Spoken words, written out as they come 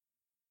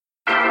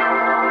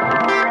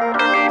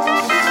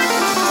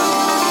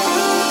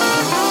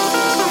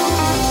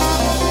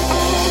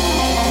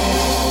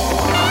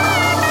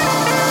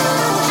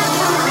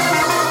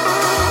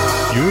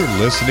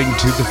listening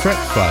to The Fret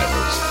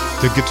Files,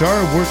 the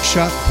Guitar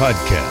Workshop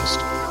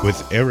podcast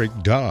with Eric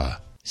Daw.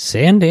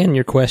 Send in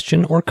your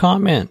question or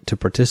comment. To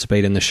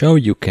participate in the show,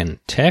 you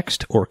can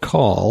text or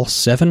call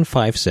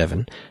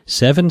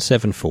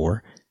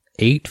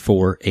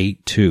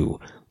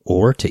 757-774-8482.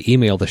 Or to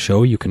email the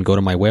show, you can go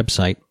to my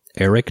website,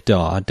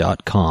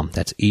 ericdaw.com.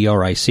 That's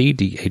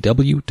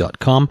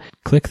ericdaw.com.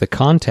 Click the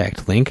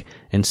contact link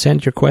and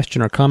send your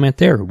question or comment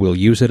there. We'll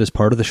use it as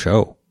part of the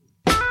show.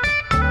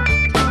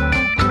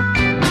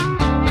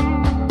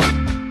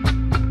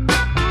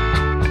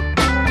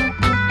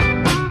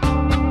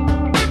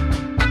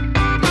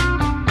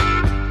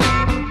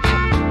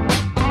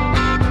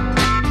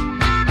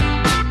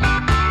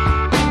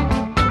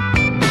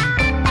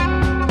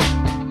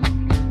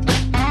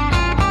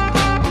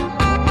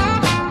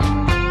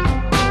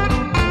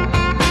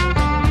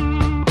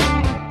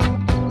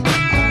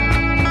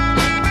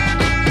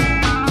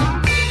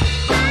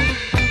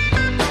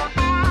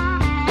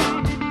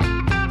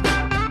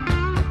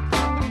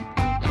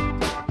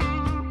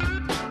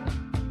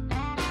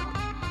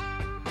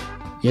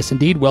 Yes,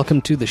 indeed.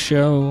 Welcome to the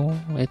show.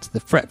 It's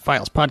the Fret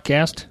Files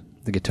podcast,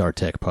 the Guitar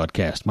Tech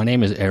podcast. My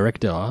name is Eric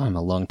Daw. I'm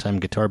a longtime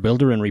guitar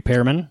builder and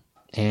repairman.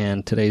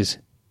 And today's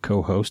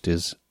co-host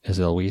is,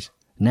 as always,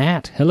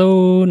 Nat.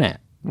 Hello,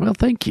 Nat. Well,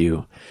 thank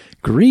you.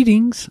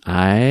 Greetings.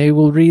 I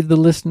will read the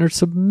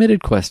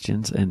listener-submitted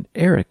questions, and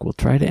Eric will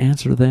try to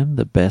answer them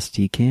the best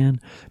he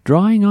can,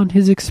 drawing on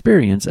his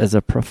experience as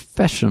a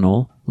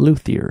professional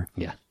luthier.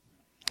 Yeah,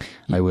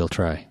 I will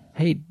try.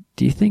 Hey,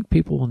 do you think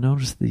people will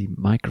notice the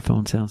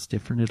microphone sounds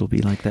different? It'll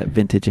be like that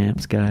vintage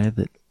amps guy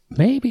that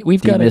maybe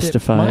we've got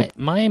demystified.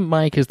 My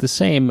mic is the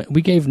same.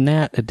 We gave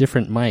Nat a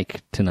different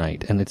mic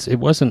tonight, and it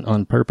wasn't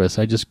on purpose.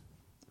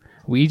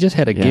 We just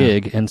had a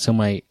gig, and so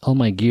all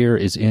my gear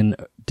is in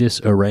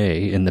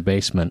disarray in the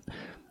basement,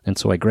 and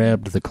so I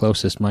grabbed the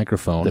closest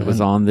microphone that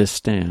was on this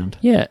stand.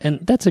 Yeah,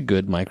 and that's a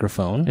good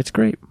microphone. It's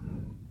great,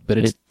 but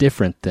it's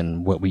different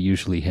than what we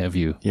usually have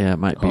you. Yeah, it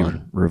might be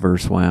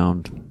reverse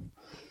wound.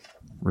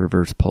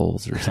 Reverse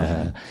poles or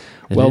something.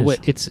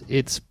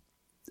 It's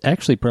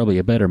actually probably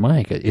a better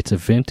mic. It's a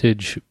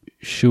vintage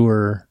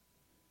Shure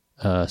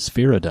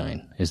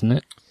Spherodyne, isn't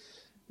it?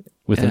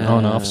 With an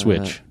on-off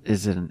switch.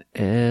 Is it an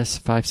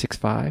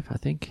S565, I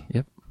think?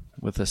 Yep.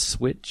 With a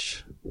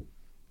switch.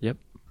 Yep.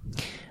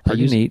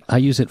 Neat. I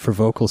use it for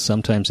vocals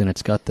sometimes, and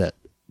it's got that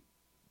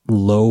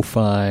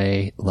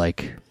lo-fi,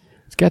 like...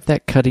 It's got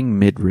that cutting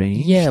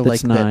mid-range. Yeah, that's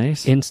like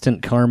nice. That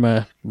Instant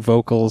Karma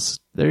vocals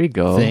there you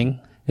go. thing.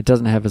 It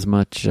doesn't have as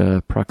much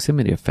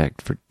proximity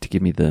effect to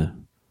give me the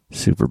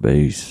super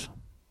bass.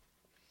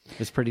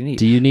 It's pretty neat.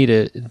 Do you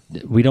need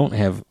we don't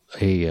have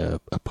a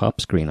pop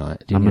screen on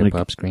it. Do you need a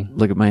pop screen?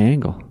 Look at my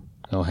angle.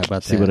 Oh, how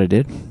about that? See what I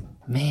did?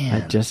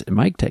 Man.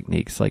 Mic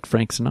techniques, like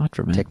Frank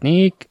Sinatra, man.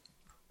 Technique.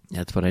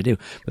 That's what I do.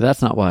 But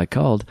that's not why I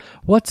called.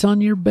 What's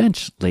on your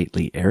bench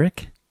lately,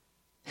 Eric?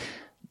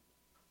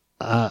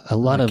 A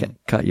lot of...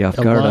 Caught you off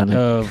guard on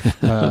a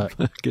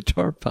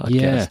guitar podcast.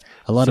 Yeah,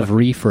 a lot of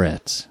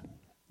refrets.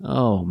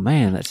 Oh,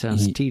 man, that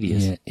sounds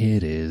tedious. Yeah,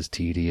 it is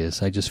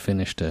tedious. I just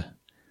finished a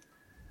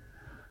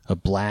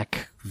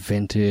black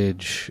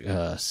vintage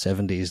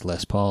 70s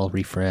Les Paul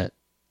refret.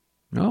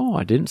 No,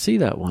 I didn't see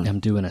that one. I'm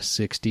doing a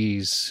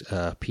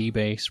 60s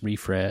P-bass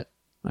refret.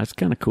 That's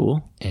kind of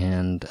cool.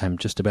 And I'm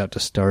just about to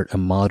start a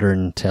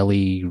modern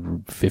Tele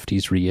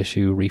 50s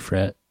reissue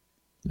refret.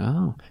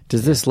 Oh.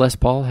 Does this Les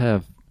Paul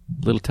have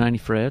little tiny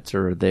frets,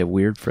 or are they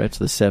weird frets,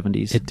 the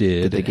 70s? It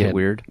did. Did they get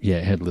weird? Yeah,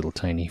 it had little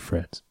tiny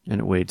frets.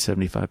 And it weighed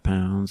 75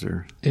 pounds,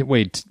 or?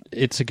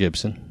 It's a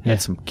Gibson.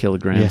 Had some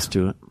kilograms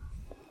to it.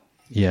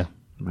 Yeah.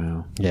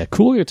 Wow. Yeah,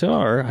 cool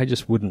guitar. I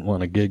just wouldn't want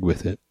to gig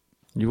with it.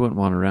 You wouldn't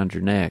want it around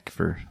your neck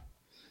for,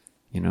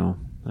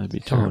 that'd be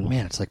terrible. Oh,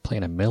 man, it's like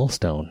playing a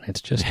millstone.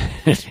 It's just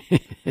it's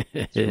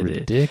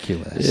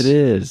ridiculous. It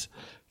is.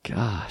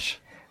 Gosh.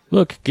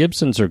 Look,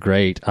 Gibsons are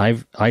great.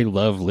 I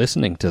love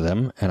listening to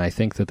them, and I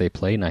think that they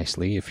play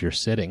nicely if you're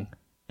sitting.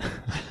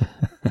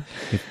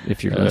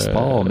 if you're Les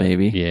Paul,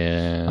 maybe.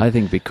 Yeah. I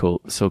think it'd be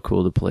so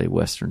cool to play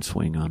Western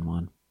Swing on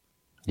one.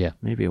 Yeah.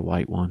 Maybe a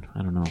white one.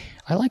 I don't know.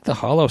 I like the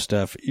hollow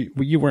stuff.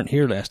 You weren't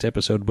here last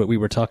episode, but we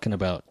were talking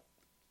about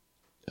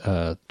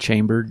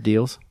chambered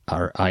deals.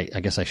 I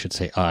guess I should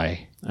say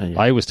I. Yeah.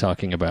 I was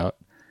talking about,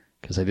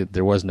 because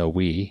there was no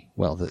we.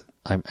 Well,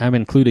 I'm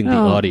including the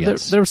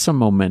audience. There was some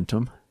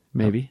momentum.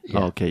 Maybe.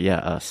 Yeah. Oh, okay, yeah,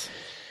 us.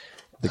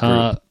 The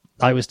group.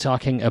 I was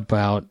talking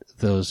about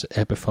those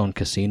Epiphone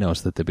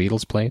casinos that the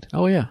Beatles played.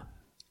 Oh, yeah.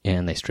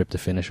 And they stripped the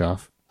finish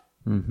off,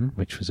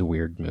 which was a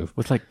weird move.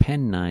 With like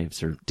pen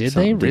knives or Did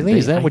something. they? Really?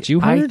 Is that what you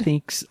heard?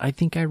 I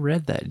think I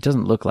read that. It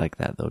doesn't look like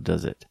that, though,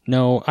 does it?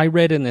 No, I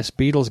read in this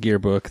Beatles gear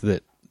book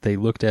that they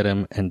looked at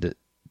him and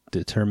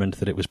determined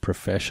that it was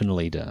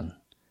professionally done.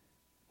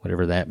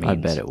 Whatever that means. I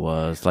bet it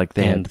was. Like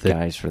they had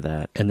guys for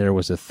that. And there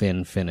was a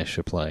thin finish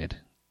applied.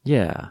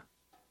 Yeah.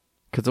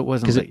 Because it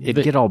wasn't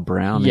it'd get all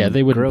brown. Yeah,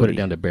 they wouldn't grody. put it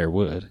down to bare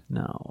wood.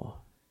 No.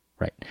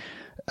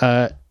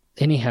 Right.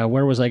 Anyhow,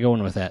 where was I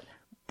going with that?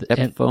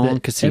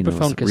 Epiphone Casino.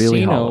 Epiphone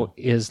Casino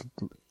is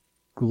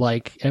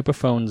like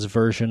Epiphone's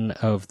version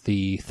of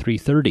the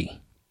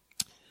 330.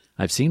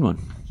 I've seen one.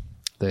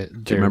 Do you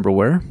They're- remember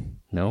where?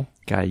 No?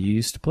 Guy you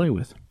used to play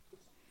with.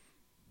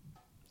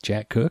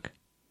 Jack Cook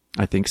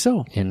I think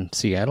so. in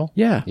Seattle?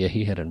 Yeah. Yeah,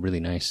 he had a really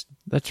nice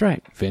That's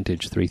right.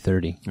 vintage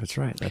 330. That's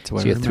right. That's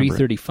what See, I a remember.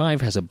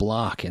 335 has a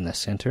block in the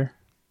center,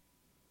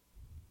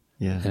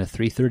 Yeah. and a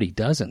 330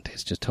 doesn't.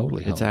 It's just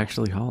totally hollow. It's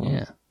actually hollow.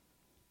 Yeah,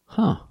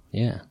 Huh.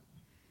 yeah.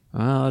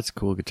 Oh, that's a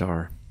cool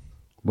guitar.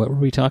 What were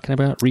we talking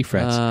about?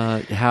 Refrets.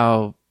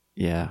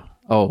 Yeah.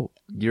 Oh,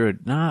 you're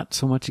not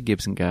so much a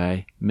Gibson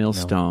guy.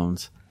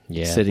 Millstones.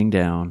 Yeah. Sitting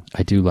down.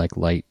 I do like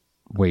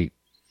lightweight,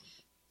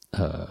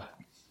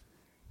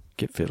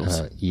 Get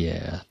fiddles.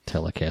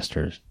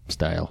 Telecaster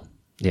style.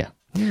 Yeah.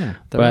 yeah,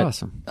 they're but,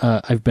 awesome.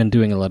 I've been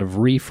doing a lot of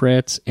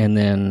refrets, and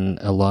then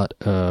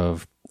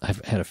I've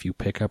had a few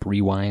pickup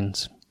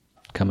rewinds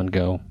come and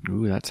go.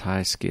 Ooh, that's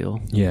high skill.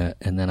 Yeah,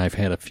 and then I've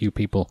had a few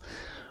people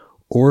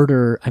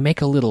order. I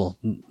make a little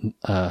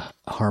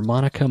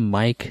harmonica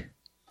mic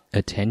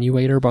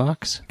attenuator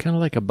box. Kind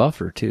of like a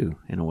buffer, too,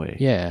 in a way.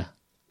 Yeah,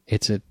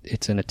 it's an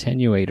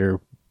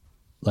attenuator,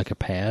 like a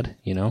pad,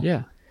 you know.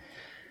 Yeah.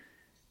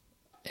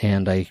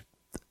 And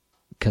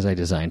because I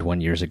designed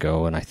one years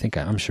ago, and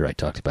I'm sure I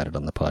talked about it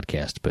on the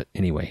podcast. But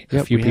anyway,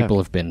 Yep, a few we people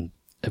have. have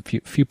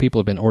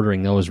been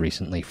ordering those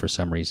recently for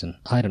some reason.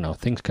 I don't know.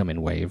 Things come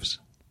in waves.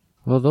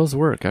 Well, those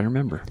work, I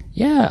remember.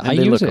 Yeah, And I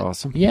they use look it.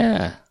 awesome.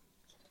 Yeah.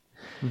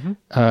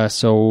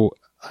 So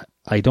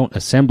I don't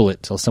assemble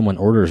it till someone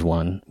orders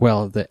one.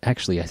 Well,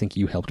 actually, I think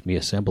you helped me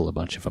assemble a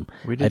bunch of them.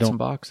 We I did don't, some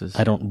boxes.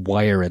 I don't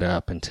wire it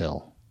up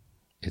until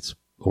it's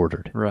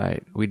ordered.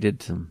 Right. We did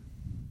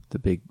the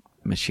big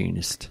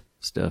machinist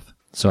stuff.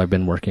 So I've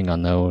been working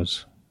on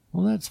those.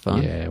 Well, that's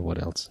fun. Yeah,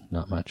 what else?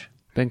 Not much.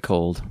 Been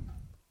cold.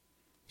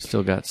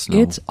 Still got snow.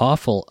 It's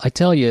awful. I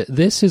tell you,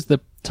 this is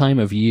the time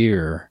of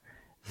year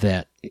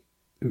that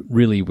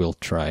really will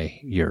try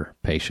your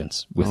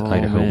patience with Oh,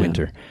 Idaho man.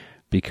 winter,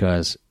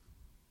 because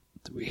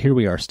here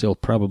we are still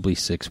probably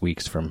 6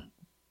 weeks from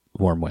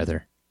warm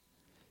weather.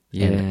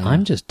 yeah. And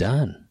I'm just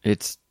done.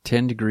 It's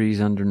 10 degrees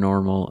under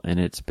normal, and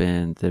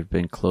there've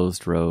been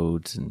closed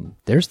roads and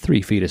There's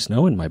 3 feet of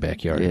snow in my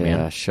backyard,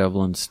 man.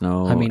 shoveling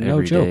snow. I mean, no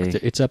every joke. day.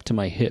 It's up to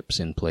my hips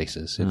in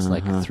places. It's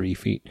like 3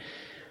 feet.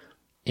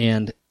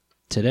 And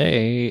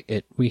today,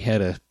 we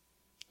had a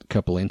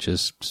couple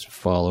inches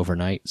fall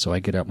overnight, so I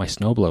get out my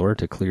snowblower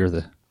to clear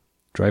the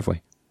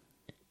driveway.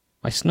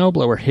 My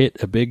snowblower hit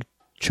a big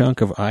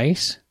chunk of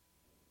ice,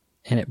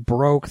 and it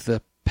broke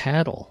the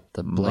paddle,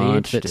 the blade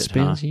Munched that it,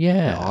 spins. huh?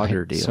 Yeah. The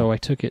auger deal. So I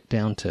took it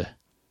down to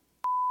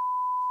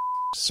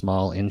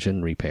small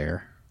engine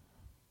repair.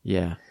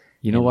 Yeah.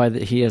 You know why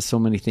he has so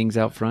many things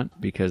out front?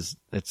 Because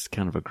it's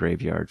kind of a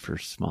graveyard for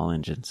small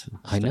engines. and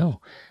I stuff.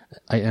 know.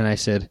 I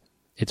said,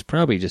 it's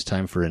probably just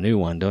time for a new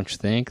one, don't you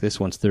think? This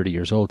one's 30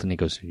 years old. And he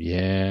goes,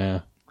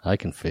 yeah, I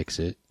can fix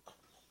it.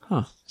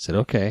 Huh. I said,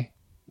 okay.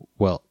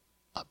 Well,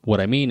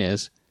 what I mean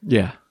is,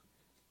 Yeah.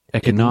 it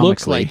Economically.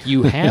 looks like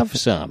you have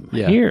some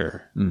Yeah.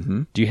 here.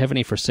 Mm-hmm. Do you have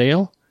any for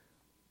sale?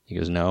 He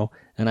goes, no.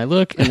 And I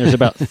look, and there's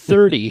about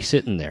 30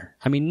 sitting there.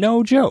 I mean,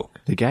 no joke.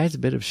 The guy's a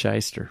bit of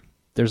shyster.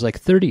 There's like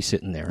 30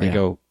 sitting there.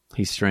 Yeah.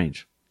 He's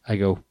strange. I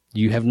go,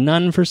 you have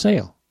none for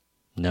sale?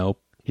 Nope.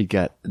 He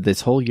got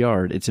this whole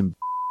yard. It's in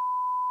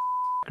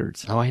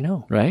records, Oh, I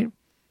know. right?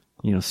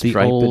 You know, The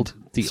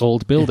striped.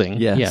 old building.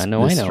 Yes, Yeah,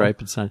 no, the I know.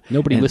 striped sign.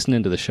 Nobody And-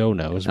 listening to the show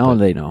knows. Oh, but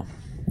they know.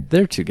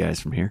 They're two guys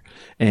from here.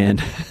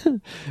 And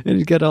and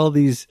he's got all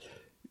these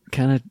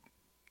kind of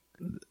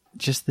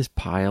just this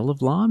pile of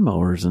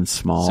lawnmowers and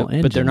small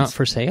engines. but they're not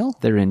for sale?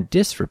 They're in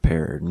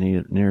disrepair,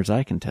 near as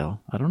I can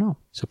tell. I don't know.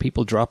 So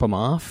people drop them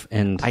off,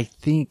 and I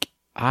think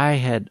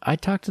I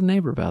talked to the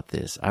neighbor about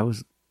this.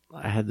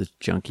 I had this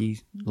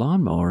junky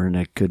lawnmower and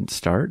I couldn't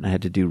start, and I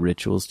had to do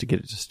rituals to get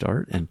it to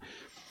start, and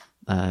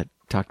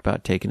talked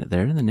about taking it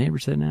there, and the neighbor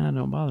said, "Nah,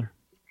 don't bother,"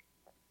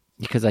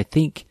 because I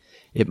think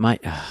it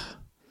might.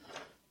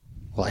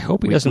 well, I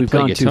hope he doesn't we've play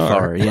gone guitar. too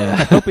far. Yeah,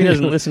 I hope he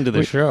doesn't listen to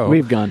the show.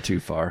 We've gone too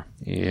far.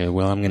 Yeah,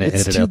 well, I'm going to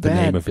It's edit too out the name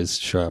bad. of his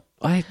shop.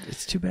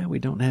 It's too bad we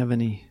don't have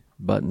any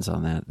buttons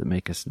on that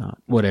make us not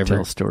Whatever.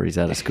 tell stories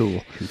out of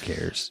school. Who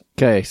cares?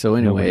 Okay, so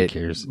anyway, Nobody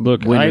cares.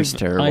 Look, winter's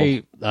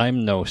terrible.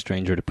 I'm no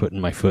stranger to putting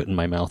my foot in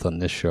my mouth on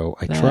this show.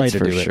 I That's try to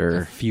for do it sure.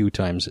 a few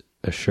times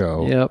a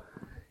show. Yep.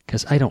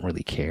 Because I don't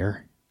really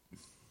care.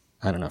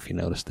 I don't know if you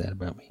noticed that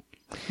about me.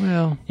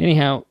 Well,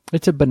 Anyhow,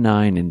 it's a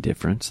benign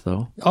indifference,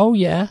 though. oh,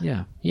 yeah.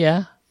 Yeah.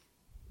 Yeah.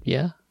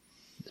 Yeah.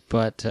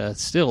 But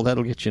still,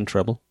 that'll get you in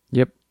trouble.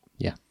 Yep.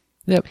 Yeah.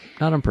 Yep.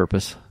 Not on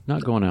purpose.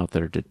 Not going out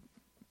there to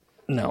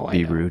No, I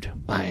be know. rude.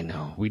 I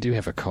know. We do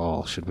have a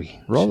call. Should we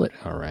Roll it?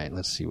 All right.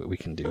 Let's see what we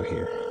can do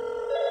here.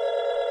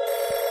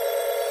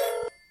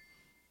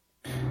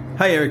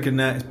 Hey Eric and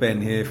Nat, it's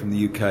Ben here from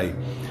the UK.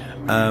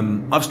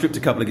 I've stripped a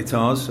couple of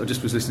guitars. I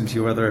just was listening to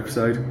your other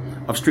episode.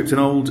 I've stripped an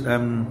old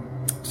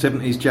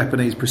 70s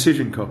Japanese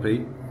precision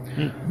copy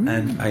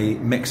and a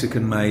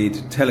Mexican-made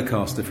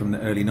Telecaster from the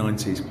early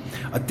 90s.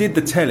 I did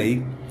the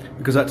Tele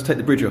because I had to take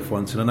the bridge off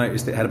once, and I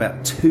noticed it had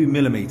about 2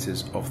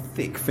 millimeters of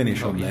thick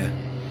finish on there.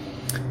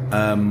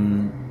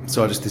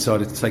 So I just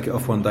decided to take it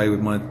off one day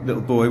with my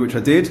little boy, which I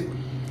did.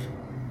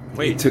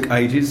 It took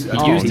ages.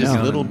 You used his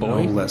little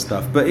boy? All that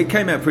stuff. But it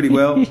came out pretty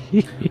well.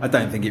 I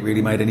don't think it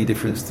really made any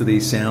difference to the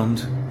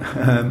sound.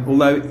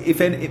 Although,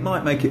 it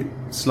might make it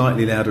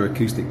slightly louder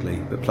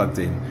acoustically, but plugged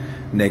in,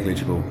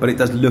 negligible. But it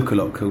does look a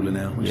lot cooler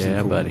now. Which is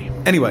important. buddy.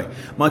 Anyway,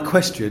 my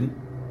question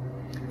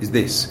is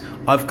this.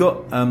 I've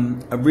got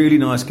a really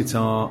nice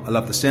guitar. I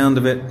love the sound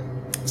of it.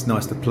 It's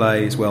nice to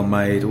play. It's well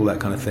made, all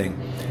that kind of thing.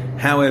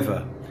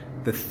 However,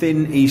 the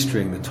thin E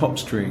string, the top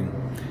string,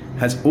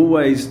 has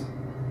always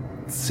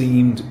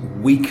seemed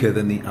weaker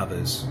than the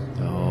others.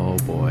 Oh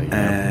boy.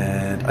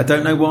 And I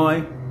don't know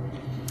why.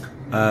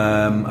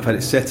 I've had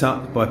it set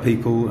up by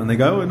people and they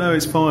go, oh no,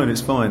 it's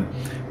fine.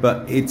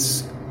 But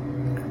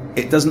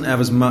it doesn't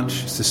have as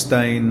much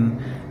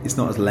sustain. It's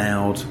not as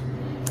loud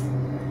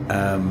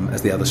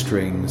as the other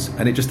strings,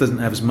 and it just doesn't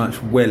have as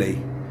much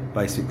welly,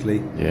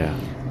 basically. Yeah.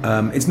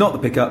 It's not the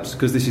pickups,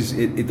 because this is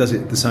it does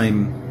it the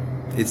same.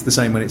 It's the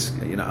same when it's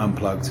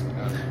unplugged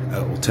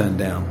or turned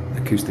down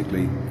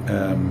acoustically.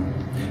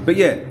 But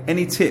yeah,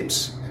 any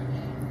tips?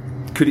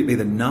 Could it be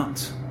the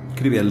nut?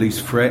 Could it be a loose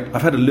fret?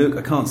 I've had a look.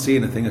 I can't see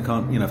anything. I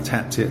can't. I've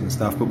tapped it and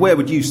stuff. But where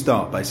would you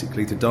start,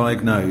 basically, to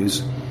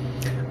diagnose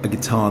a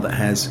guitar that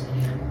has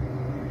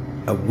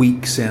a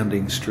weak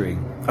sounding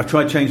string? I've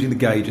tried changing the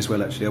gauge as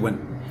well. Actually, I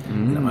went.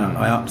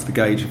 I upped the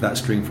gauge of that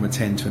string from a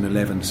 10 to an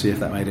 11 to see if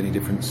that made any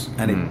difference,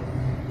 and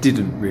it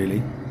didn't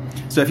really.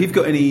 So if you've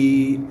got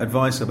any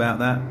advice about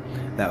that,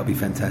 that would be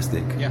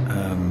fantastic.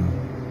 Yeah.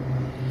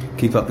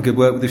 Keep up the good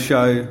work with the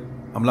show.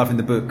 I'm loving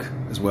the book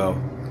as well.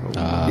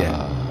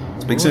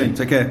 Speak soon.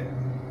 Take care.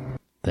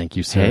 Thank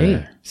you, sir.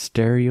 Hey,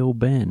 Stereo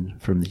Ben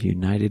from the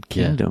United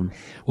Kingdom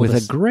with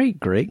a great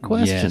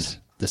question. Yes.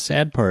 The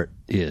sad part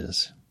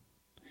is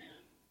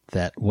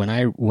that when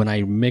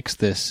I mix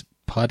this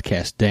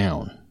podcast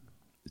down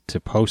to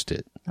post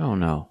it, oh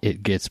no,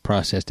 it gets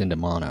processed into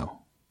mono.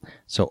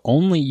 So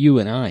only you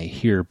and I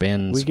hear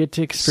Ben's we get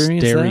to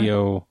experience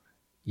stereo. That?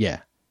 Yeah,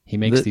 he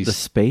makes the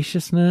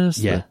spaciousness.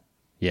 Yeah,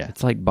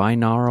 it's like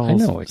binaural. I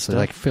know. It's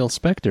like Phil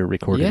Spector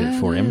recorded it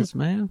for him,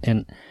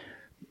 man.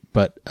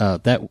 But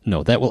that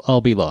will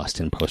all be lost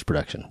in post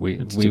production. We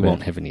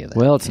won't have any of that.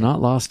 Well, it's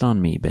not lost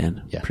on me,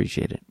 Ben. Yeah.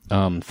 Appreciate it.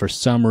 For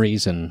some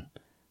reason,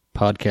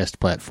 podcast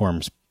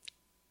platforms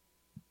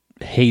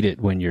hate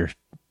it when your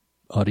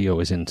audio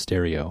is in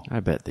stereo.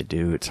 I bet they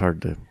do. It's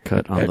hard to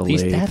cut on At the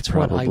least lathe, that's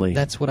probably.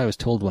 that's what I was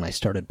told when I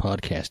started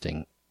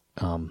podcasting.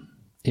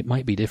 It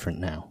might be different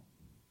now.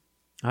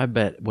 I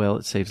bet. Well,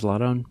 it saves a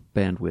lot on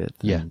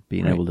bandwidth. And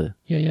being able to.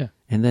 Yeah.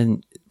 And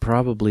then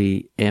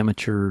probably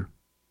amateur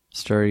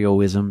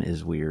stereoism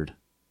is weird.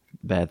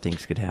 Bad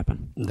things could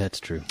happen.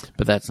 That's true.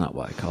 But that's not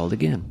why I called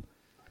again.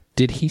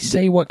 Did he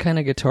say what kind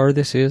of guitar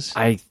this is?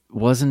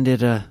 Wasn't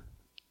it a...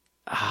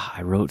 I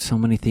wrote so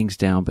many things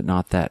down, but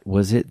not that.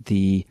 Was it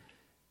the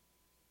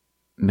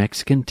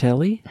Mexican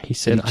Telly? He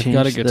said, I've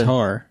got a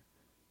guitar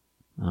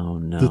Oh,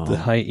 no. that the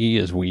high E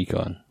is weak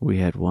on. We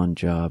had one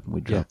job and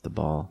we dropped the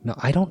ball. No,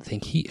 I don't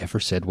think he ever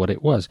said what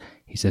it was.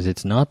 He says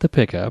it's not the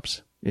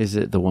pickups. Is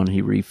it the one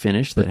he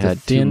refinished that But the had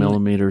thin- 2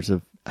 millimeters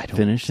of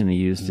finish and he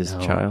used his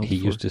child? He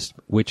used his...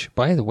 Which,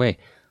 by the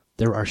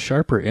there are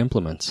sharper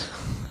implements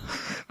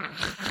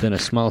than a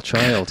small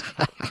child.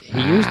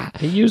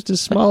 He used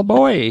his small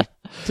boy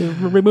to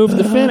remove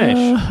the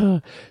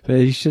finish. But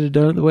he should have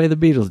done it the way the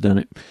Beatles done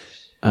it.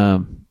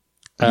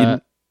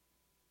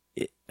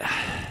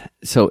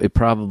 So it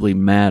probably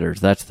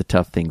matters. That's the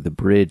tough thing. The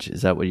bridge,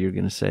 is that what you're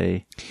going to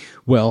say?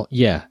 Well,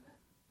 yeah.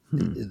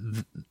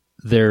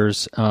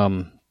 There's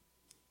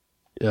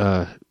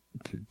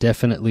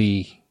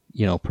definitely,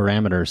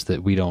 parameters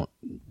that we don't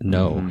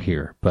know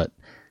here, but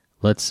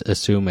let's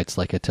assume it's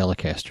like a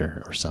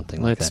Telecaster or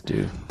something like that.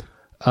 Let's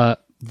do.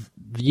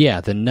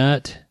 Yeah, the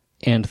nut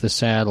and the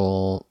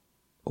saddle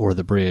or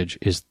the bridge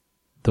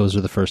those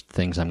are the first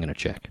things I'm going to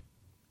check.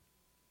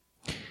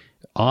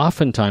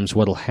 Oftentimes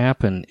what'll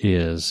happen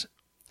is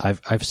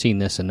I've seen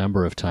this a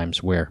number of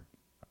times where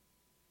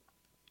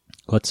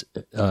let's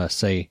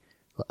say,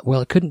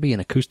 well, it couldn't be an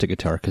acoustic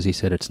guitar because he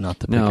said it's not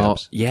the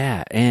pickups. No,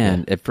 yeah,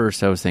 and at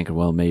first I was thinking,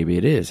 well, maybe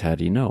it is. How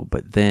do you know?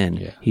 But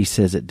then he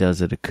says it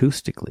does it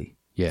acoustically.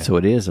 Yeah. So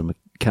it is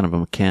kind of a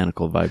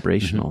mechanical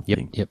vibrational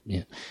thing. Yep.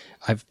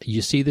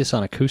 You see this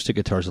on acoustic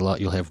guitars a lot.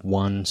 You'll have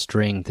one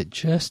string that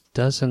just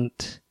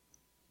doesn't...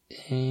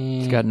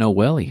 It's got no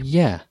welly.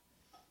 Yeah.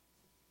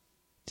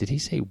 Did he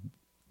say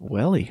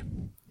welly?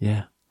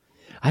 Yeah.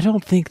 I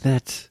don't think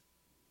that's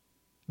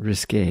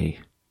risque.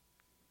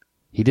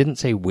 He didn't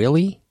say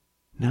willy?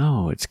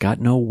 No, it's got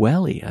no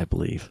welly, I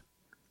believe.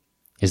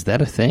 Is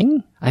that a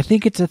thing? I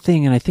think it's a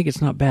thing, and I think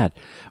it's not bad.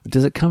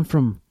 Does it come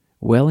from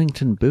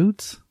Wellington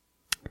boots?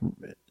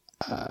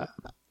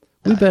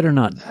 We better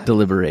not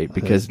deliberate,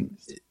 because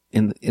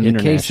in the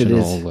case it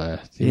is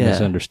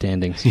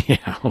misunderstandings.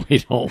 Yeah, we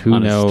don't. Who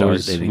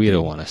knows? We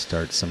don't want to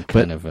start some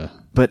kind of a.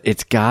 But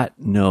it's got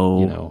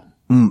no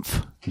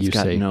oomph. You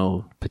say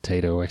no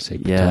potato. I say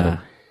potato. Yeah,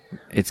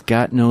 it's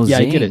got no zing.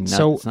 I get it.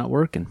 So it's not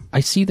working.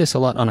 I see this a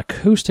lot on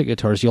acoustic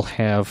guitars. You'll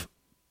have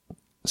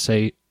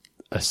say,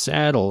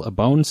 a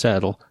bone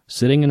saddle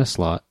sitting in a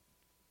slot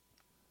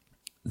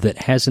that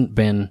hasn't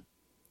been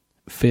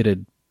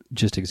fitted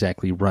just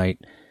exactly right,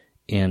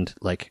 and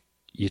like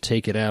you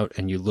take it out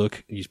and you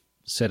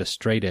set a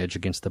straight edge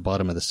against the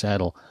bottom of the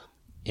saddle,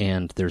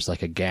 and there's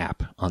like a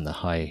gap on the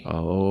high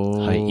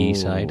E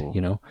side,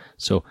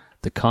 So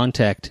the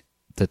contact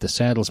that the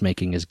saddle's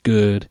making is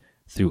good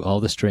through all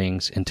the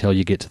strings until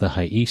you get to the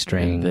high E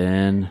string.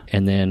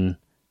 And then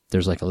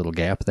there's like a little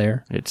gap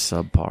there. It's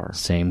subpar.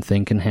 Same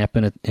thing can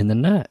happen in the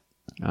nut.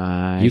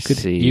 You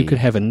could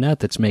have a nut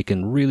that's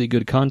making really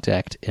good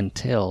contact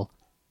until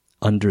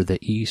under the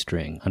E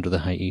string, under the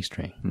high E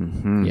string.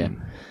 Mm-hmm. Yeah.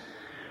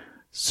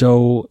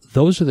 So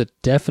those are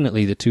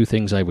definitely the two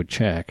things I would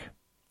check: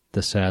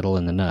 the saddle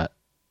and the nut.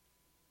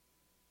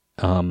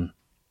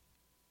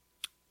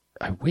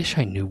 I wish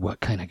I knew what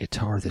kind of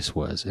guitar this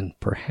was, and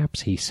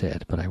perhaps he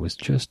said, but I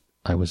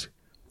was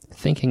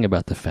thinking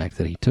about the fact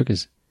that he took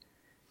his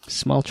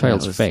small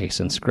child's face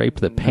and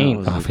scraped the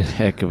paint off it.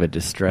 Heck of a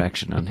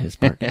distraction on his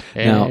part.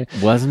 Now,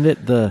 wasn't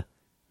it the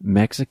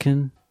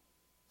Mexican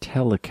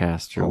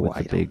Telecaster with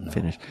the big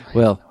finish?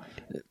 Well,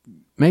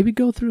 maybe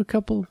go through a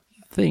couple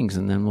things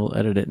and then we'll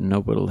edit it and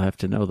nobody will have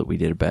to know that we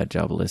did a bad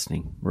job of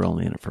listening. We're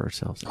only in it for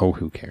ourselves. Oh,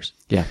 who cares?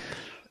 Yeah.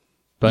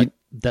 But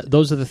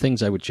those are the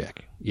things I would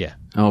check. Yeah.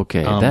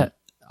 Okay.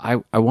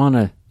 I want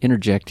to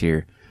interject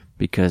here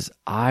because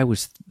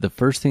the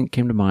first thing that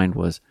came to mind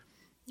was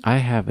I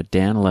have a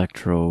Dan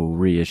Electro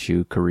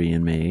reissue,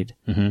 Korean made,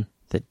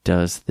 that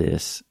does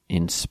this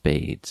in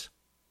spades.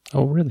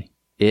 Oh, really?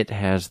 It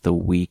has the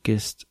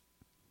weakest,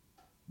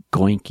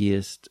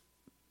 goinkiest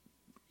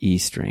E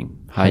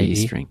string, high E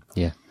string.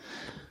 Yeah.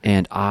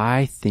 And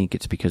I think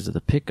it's because of the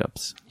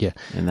pickups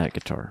in that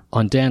guitar.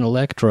 On Dan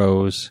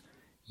Electros,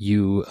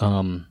 you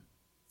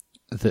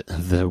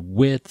the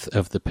width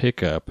of the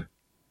pickup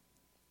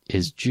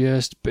is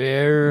just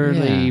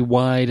barely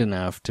wide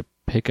enough to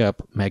pick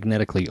up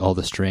magnetically all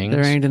the strings.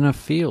 There ain't enough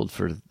field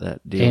for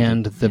that deal.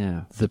 And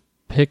the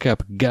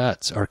pickup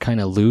guts are kind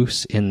of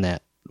loose in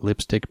that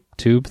lipstick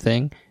tube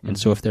thing, and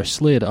so if they're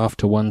slid off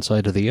to one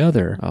side or the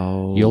other,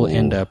 you'll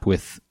end up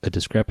with a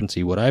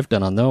discrepancy. What I've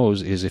done on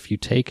those is if you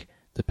take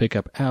the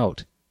pickup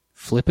out,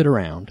 flip it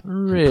around,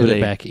 and put it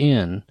back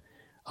in,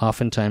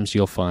 oftentimes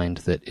you'll find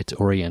that it's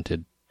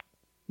oriented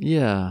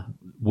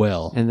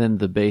well. And then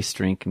the bass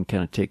string can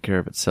kind of take care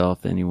of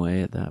itself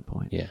anyway at that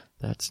point. Yeah.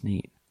 That's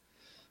neat.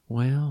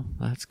 Well,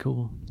 that's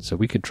cool. So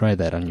we could try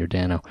that on your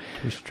Dano.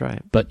 We should try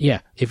it. But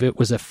yeah, if it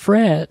was a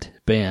fret,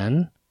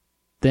 Ben,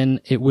 then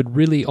it would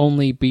really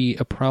only be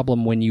a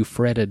problem when you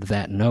fretted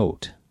that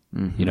note,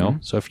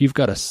 So if you've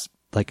got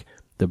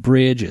the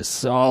bridge is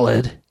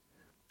solid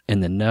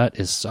and the nut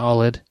is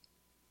solid,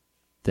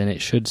 then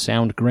it should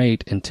sound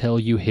great until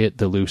you hit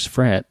the loose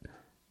fret,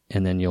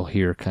 and then you'll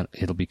hear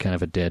it'll be kind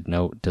of a dead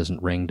note,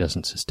 doesn't ring,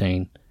 doesn't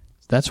sustain.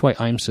 That's why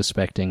I'm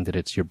suspecting that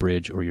it's your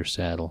bridge or your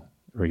saddle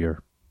or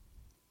your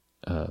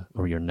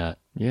nut.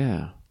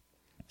 Yeah.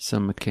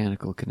 Some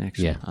mechanical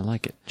connection. Yeah. I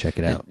like it. Check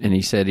it out. And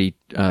he said he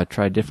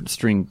tried different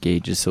string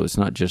gauges, so it's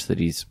not just that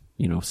he's,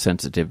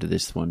 sensitive to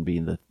this one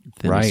being the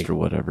thinnest or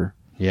whatever.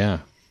 Yeah.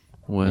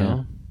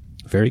 Well,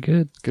 very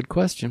good. Good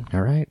question.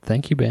 All right.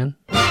 Thank you, Ben.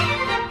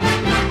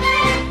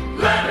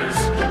 Letters.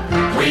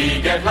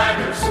 We get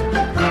letters.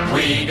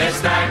 We get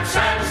stacks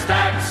and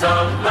stacks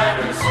of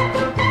letters.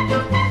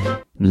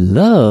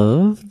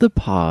 Love the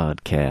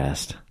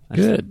podcast.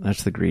 Good.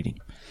 That's the greeting.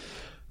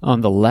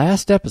 On the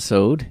last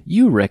episode,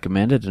 you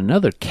recommended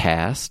another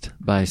cast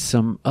by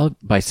some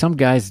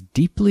guys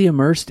deeply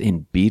immersed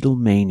in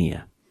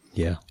Beatlemania.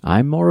 Yeah.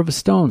 I'm more of a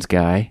Stones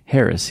guy.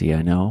 Heresy,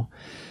 I know.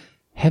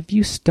 Have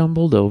you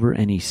stumbled over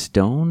any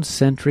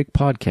Stones-centric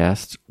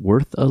podcasts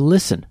worth a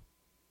listen?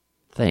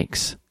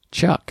 Thanks,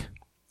 Chuck.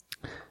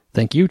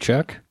 Thank you,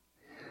 Chuck.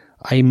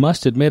 I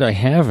must admit I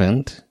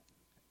haven't.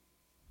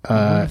 I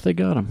wonder if they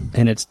got them.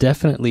 And it's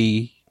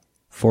definitely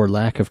for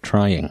lack of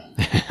trying.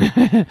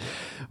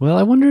 Well,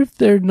 I wonder if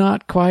they're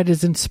not quite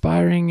as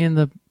inspiring in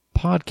the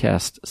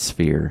podcast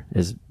sphere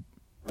as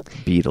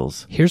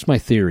Beatles. Here's my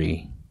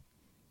theory.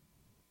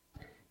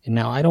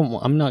 Now,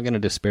 I'm not going to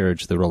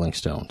disparage the Rolling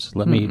Stones.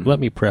 Let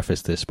me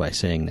preface this by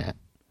saying that.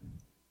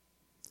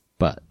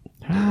 But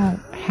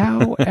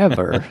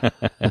however,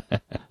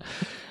 that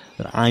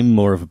I'm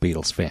more of a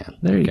Beatles fan.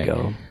 There you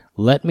go.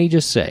 Let me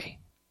just say,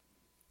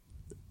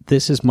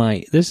 this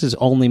is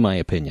only my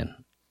opinion.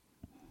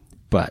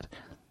 But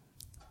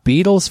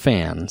Beatles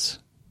fans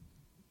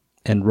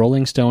and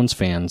Rolling Stones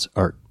fans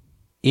are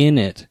in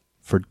it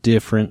for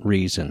different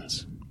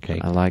reasons. Okay,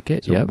 I like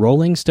it. So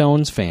Rolling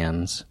Stones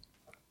fans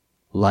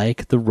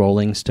like the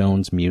Rolling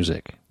Stones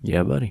music.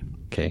 Yeah, buddy.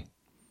 Okay.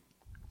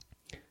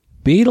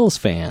 Beatles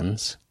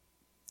fans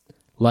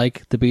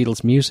like the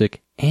Beatles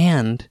music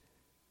and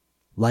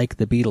like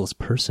the Beatles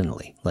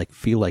personally. Like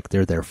feel like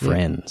they're their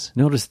friends.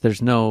 Notice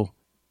there's no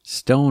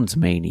Stones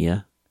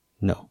mania.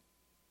 No.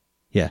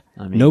 Yeah.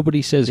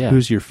 Nobody says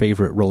who's your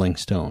favorite Rolling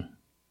Stone,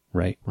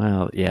 right?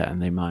 Well, yeah,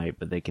 and they might,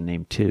 but they can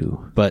name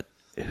two. But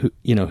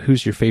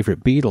who's your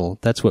favorite Beatle?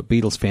 That's what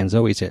Beatles fans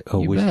always say.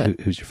 Oh,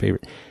 who's your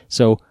favorite?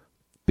 So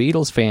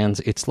Beatles fans,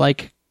 it's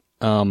like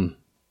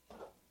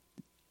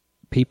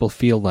people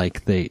feel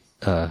like they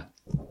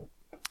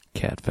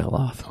cat fell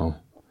off. Oh,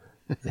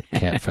 the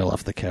cat fell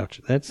off the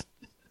couch.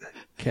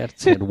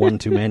 Cat's had one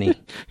too many.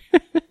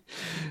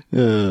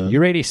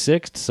 You're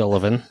 86th,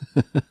 Sullivan.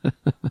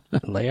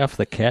 Lay off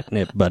the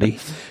catnip, buddy.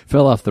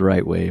 Fell off the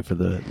right way for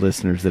the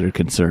listeners that are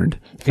concerned.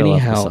 Fell off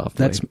the Anyhow, soft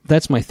way.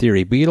 that's my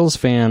theory. Beatles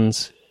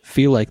fans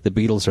feel like the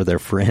Beatles are their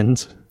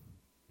friends,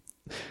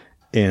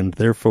 and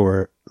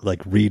therefore,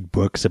 like, read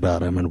books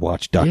about them and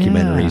watch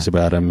documentaries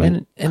about them,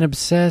 and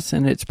obsess.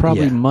 And it's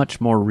probably much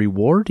more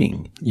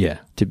rewarding,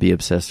 to be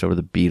obsessed over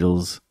the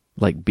Beatles,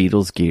 like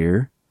Beatles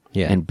gear,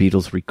 and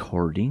Beatles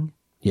recording,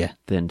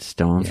 than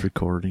Stones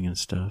recording and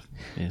stuff.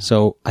 Yeah.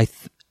 So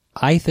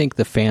I think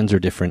the fans are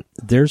different.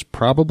 There's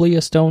probably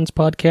a Stones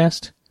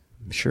podcast.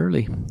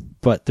 Surely.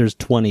 But there's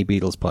 20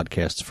 Beatles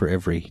podcasts for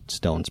every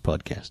Stones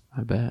podcast.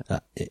 I bet.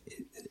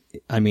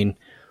 I mean,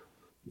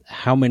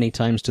 how many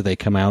times do they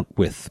come out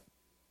with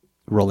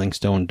Rolling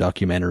Stone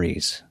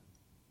documentaries?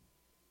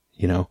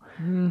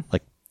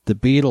 Like the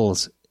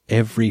Beatles,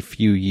 every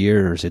few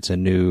years, it's a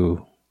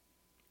new...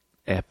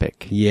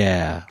 epic.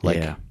 Yeah.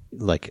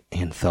 Like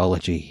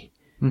anthology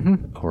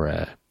or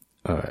a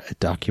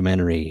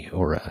documentary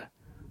or a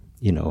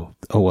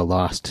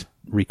lost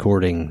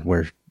recording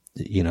where,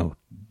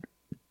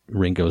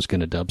 Ringo's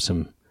going to dub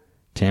some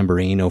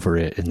tambourine over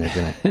it, and they're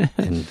going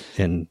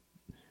to,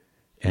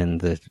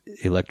 and the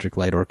Electric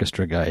Light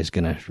Orchestra guy is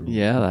going to,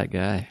 that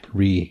guy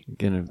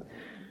gonna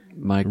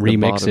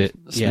remix it.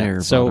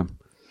 Snare So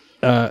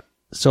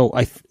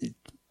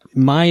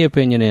my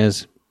opinion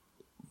is,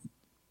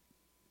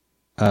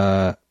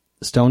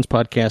 Stones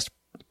podcast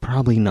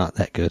probably not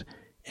that good,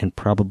 and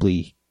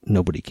probably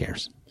nobody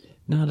cares.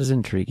 Not as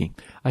intriguing.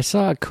 I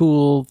saw a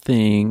cool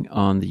thing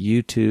on the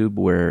YouTube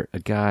where a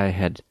guy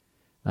had,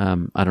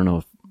 I don't know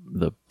if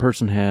the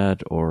person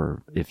had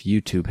or if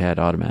YouTube had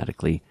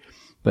automatically,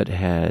 but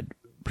had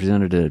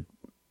presented a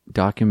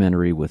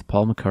documentary with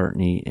Paul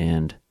McCartney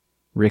and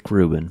Rick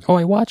Rubin. Oh,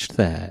 I watched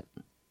that.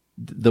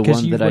 The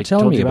one that I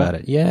told you about.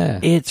 It. Yeah.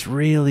 It's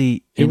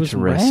really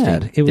interesting.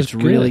 Rad. It's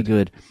really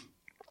good.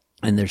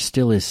 And there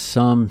still is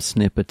some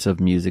snippets of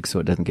music, so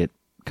it doesn't get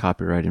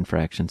copyright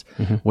infractions,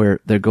 where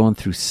they're going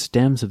through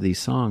stems of these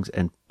songs,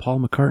 and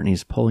Paul McCartney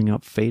is pulling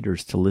up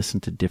faders to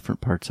listen to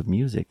different parts of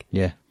music.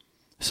 Yeah.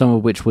 Some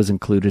of which was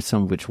included,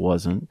 some of which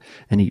wasn't.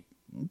 And he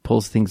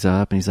pulls things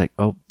up, and he's like,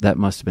 oh, that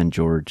must have been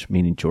George,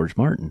 meaning George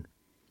Martin.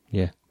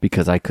 Yeah.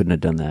 Because I couldn't have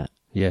done that.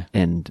 Yeah.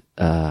 And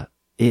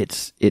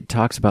it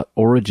talks about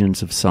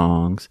origins of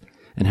songs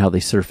and how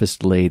they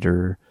surfaced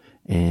later.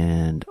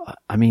 And,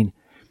 I mean,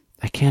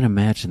 I can't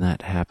imagine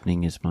that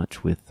happening as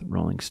much with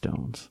Rolling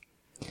Stones.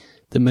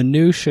 The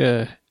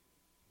minutia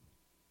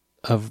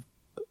of,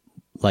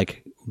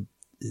 like,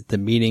 the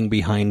meaning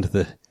behind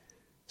the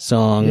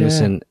songs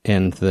and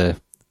the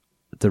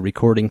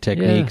recording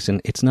techniques,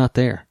 and it's not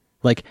there.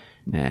 Like,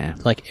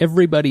 like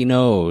everybody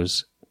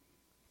knows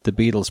the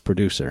Beatles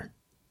producer,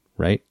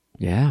 right?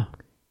 Yeah.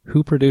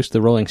 Who produced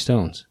the Rolling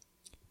Stones?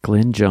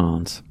 Glenn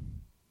Johns.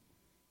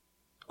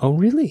 Oh,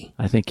 really?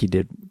 I think he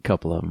did a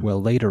couple of them.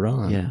 Well, later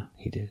on,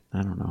 he did.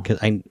 I don't know.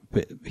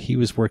 But he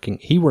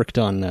worked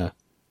on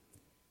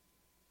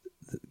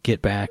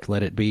Get Back,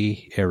 Let It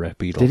Be era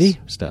Beatles. Did he?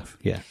 Stuff.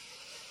 Yeah.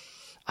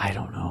 I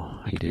don't know.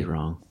 I could be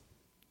wrong.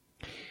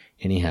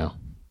 Anyhow.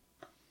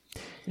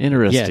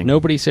 Interesting. Yeah,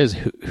 nobody says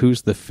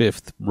who's the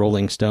fifth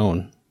Rolling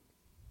Stone.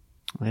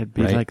 It'd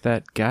be like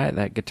that guy,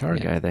 that guitar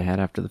guy they had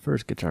after the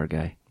first guitar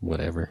guy.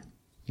 Whatever.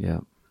 Yeah.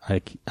 I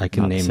can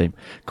Not name... the same.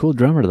 Cool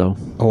drummer, though.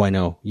 Oh, I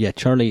know. Yeah,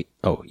 Charlie...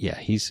 Oh, yeah,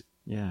 he's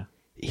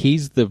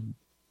the...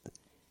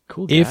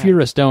 Cool guy. If you're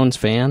a Stones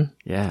fan,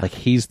 like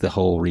he's the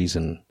whole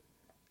reason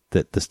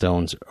that the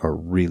Stones are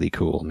really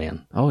cool,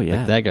 man. Oh, yeah.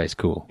 Like, that guy's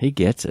cool. He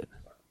gets it.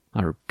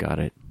 I got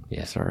it.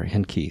 Yeah. Sorry.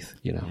 And Keith,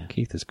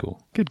 Keith is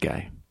cool. Good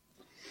guy.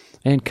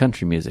 And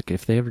country music.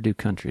 If they ever do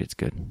country, it's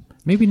good.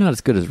 Maybe not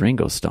as good as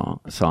Ringo's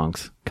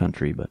songs,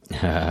 country, but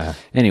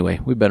anyway,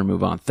 we better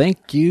move on.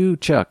 Thank you,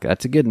 Chuck.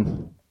 That's a good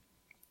one.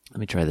 Let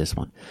me try this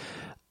one.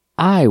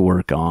 I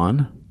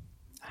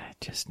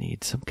just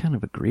need some kind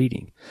of a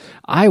greeting.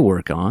 I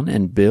work on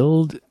and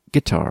build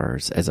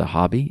guitars as a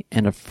hobby,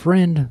 and a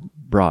friend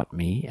brought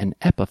me an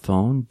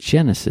Epiphone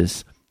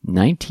Genesis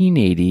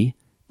 1980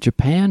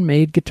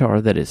 Japan-made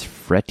guitar that is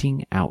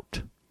fretting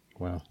out.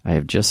 Wow. I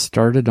have just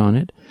started on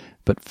it,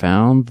 but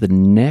found the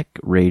neck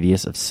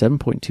radius of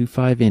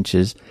 7.25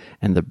 inches,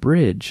 and the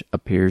bridge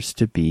appears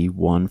to be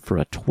one for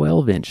a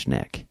 12-inch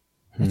neck.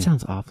 That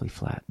sounds awfully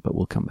flat, but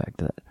we'll come back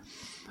to that.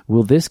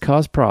 Will this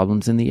cause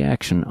problems in the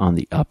action on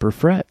the upper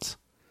frets?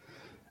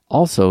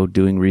 Also,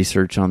 doing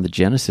research on the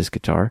Genesis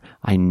guitar,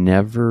 a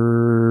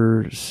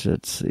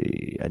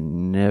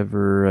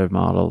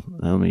model.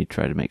 Let me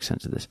try to make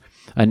sense of this.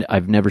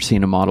 I've never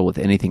seen a model with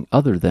anything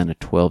other than a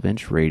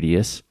 12-inch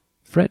radius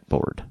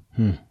fretboard.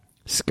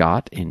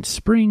 Scott in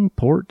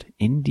Springport,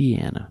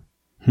 Indiana,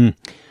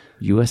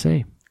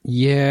 USA.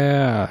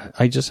 Yeah,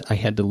 I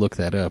had to look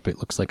that up. It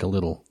looks like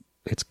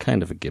it's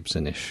kind of a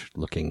Gibson-ish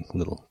looking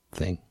little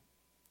thing.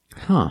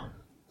 Huh.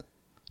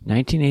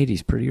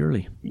 1980s, pretty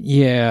early.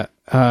 Yeah,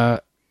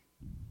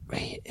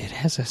 it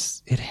has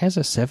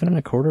a 7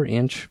 1/4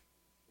 inch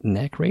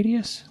neck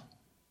radius.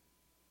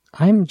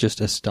 I'm just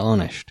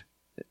astonished.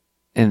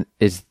 And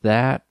is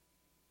that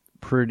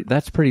pretty?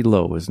 That's pretty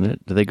low, isn't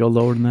it? Do they go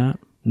lower than that?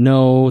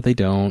 No, they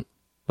don't.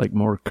 Like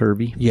more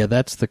curvy? Yeah,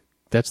 that's the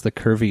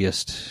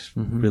curviest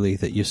really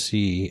that you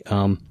see,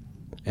 and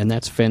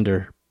that's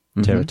Fender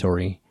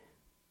territory.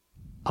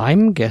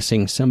 I'm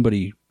guessing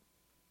somebody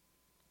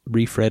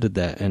refretted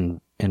that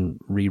and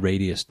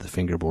re-radiused the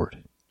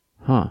fingerboard.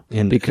 Huh.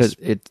 And because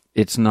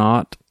it's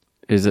not.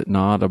 Is it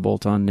not a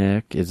bolt-on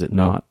neck? Is it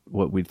not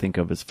what we'd think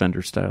of as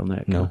Fender style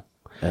neck? No.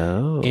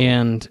 Oh.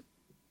 And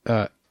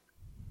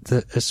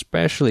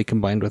especially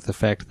combined with the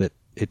fact that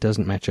it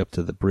doesn't match up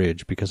to the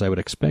bridge, because I would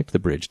expect the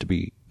bridge to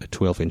be a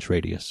 12-inch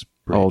radius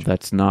bridge. Oh,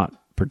 that's not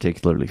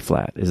particularly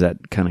flat. Is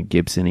that kind of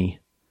Gibson-y?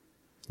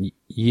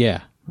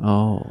 Yeah.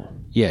 Oh.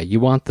 Yeah, you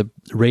want the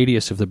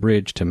radius of the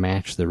bridge to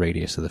match the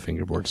radius of the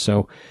fingerboard.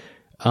 So,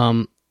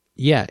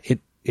 yeah,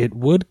 it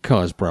would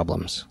cause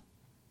problems.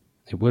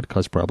 It would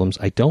cause problems.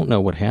 I don't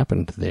know what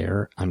happened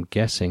there. I'm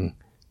guessing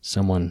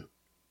someone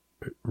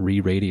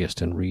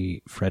re-radiused and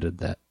re-fretted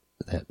that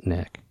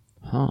neck.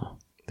 Huh.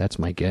 That's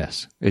my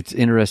guess. It's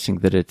interesting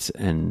that it's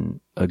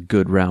a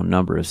good round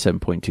number of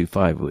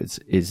 7.25.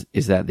 Is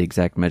that the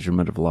exact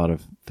measurement of a lot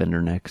of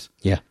Fender necks?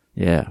 Yeah.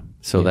 Yeah.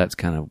 So that's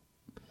kind of,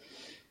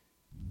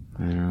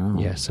 I don't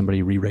know. Yeah,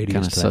 somebody re-radiused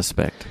kind of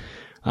suspect.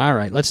 All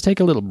right, let's take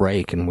a little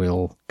break and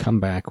we'll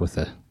come back with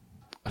a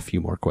few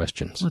more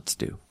questions. Let's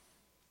do.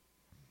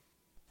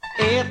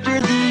 After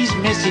these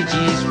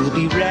messages, we'll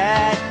be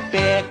right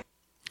back.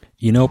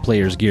 You know,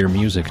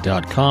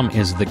 PlayersGearMusic.com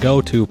is the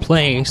go-to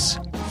place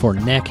for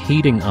neck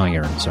heating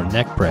irons or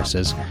neck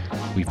presses.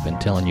 We've been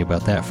telling you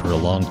about that for a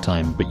long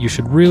time, but you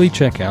should really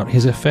check out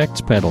his effects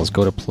pedals.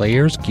 Go to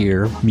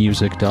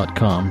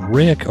PlayersGearMusic.com.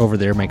 Rick over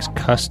there makes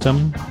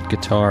custom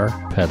guitar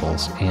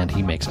pedals, and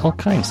he makes all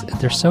kinds.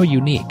 They're so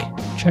unique.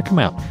 Check them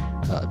out.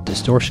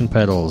 Distortion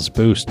pedals,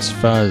 boosts,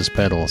 fuzz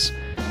pedals.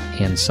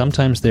 And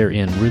sometimes they're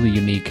in really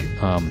unique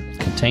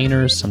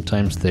containers.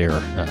 Sometimes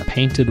they're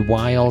painted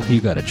wild.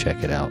 You got to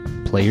check it out.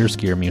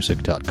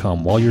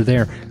 PlayersGearMusic.com. While you're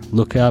there,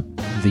 look up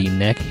the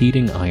neck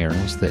heating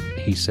irons that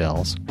he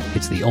sells.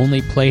 It's the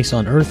only place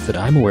on earth that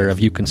I'm aware of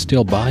you can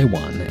still buy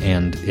one,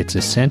 and it's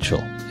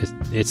essential. It's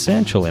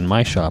essential in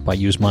my shop. I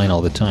use mine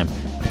all the time.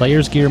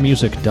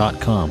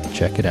 PlayersGearMusic.com.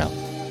 Check it out.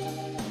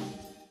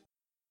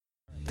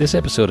 This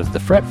episode of the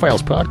Fret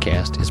Files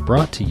podcast is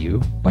brought to you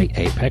by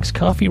Apex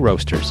Coffee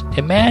Roasters.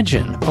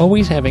 Imagine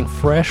always having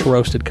fresh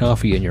roasted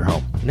coffee in your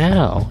home.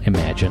 Now,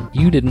 imagine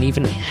you didn't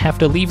even have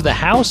to leave the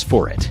house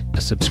for it.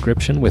 A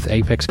subscription with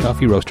Apex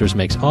Coffee Roasters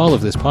makes all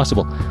of this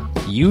possible.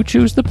 You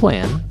choose the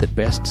plan that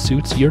best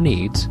suits your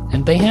needs,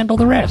 and they handle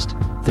the rest.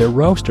 Their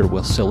roaster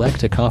will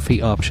select a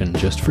coffee option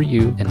just for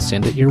you and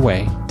send it your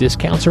way.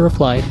 Discounts are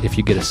applied if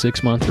you get a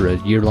 6-month or a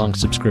year-long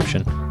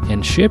subscription,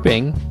 and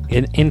shipping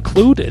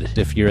included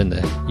if you're in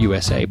the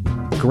USA.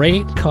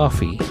 Great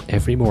coffee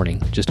every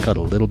morning, just got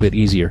a little bit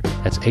easier.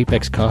 That's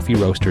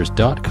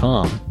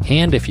apexcoffeeroasters.com.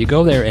 And if you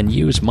go there and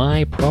use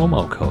my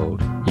promo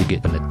code, you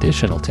get an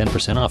additional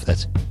 10% off.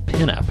 That's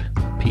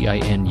PINUP,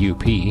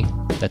 P-I-N-U-P.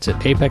 That's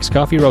at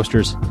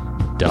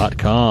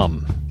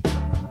apexcoffeeroasters.com.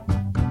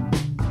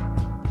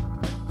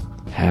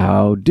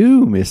 How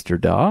do, Mr.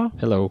 Daw?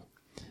 Hello.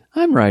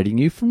 I'm writing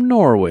you from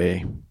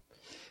Norway.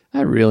 I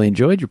really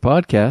enjoyed your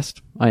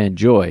podcast. I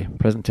enjoy,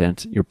 present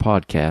tense, your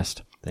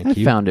podcast. Thank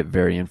you. I found it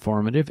very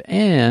informative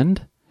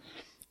and,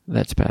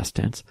 that's past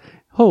tense,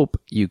 hope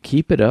you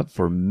keep it up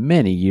for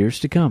many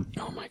years to come.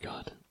 Oh, my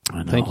God.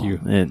 I know. Thank you.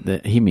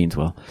 He means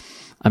well.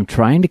 I'm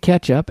trying to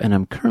catch up, and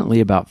I'm currently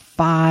about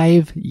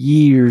 5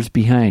 years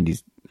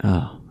behind.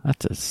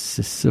 That's a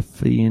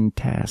Sisyphean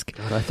task.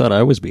 God, I thought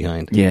I was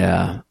behind.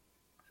 Yeah.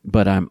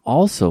 But I'm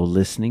also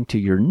listening to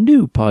your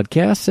new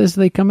podcasts as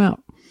they come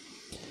out.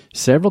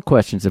 Several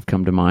questions have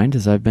come to mind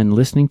as I've been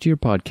listening to your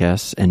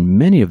podcasts, and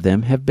many of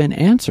them have been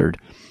answered,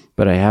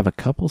 but I have a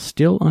couple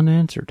still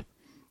unanswered.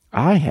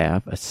 I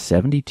have a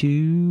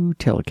 72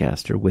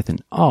 Telecaster with an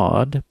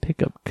odd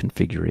pickup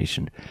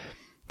configuration.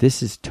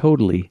 This is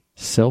totally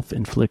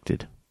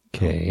self-inflicted.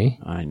 Okay.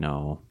 I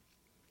know.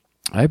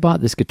 I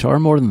bought this guitar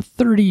more than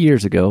 30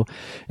 years ago,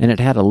 and it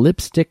had a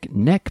lipstick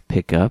neck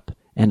pickup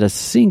and a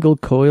single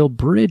coil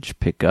bridge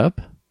pickup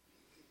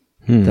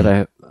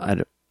that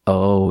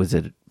is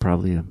it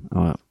probably,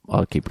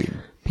 I'll keep reading.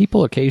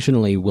 People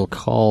occasionally will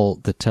call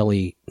the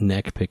Tele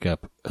neck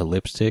pickup a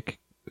lipstick.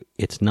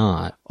 It's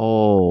not.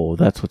 Oh,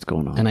 that's what's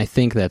going on. And I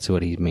think that's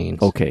what he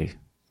means. Okay.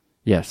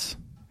 Yes.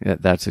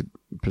 That's a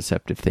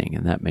perceptive thing,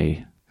 and that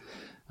may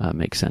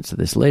make sense of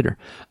this later.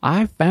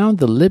 I found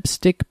the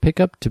lipstick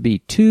pickup to be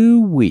too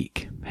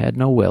weak, had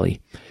no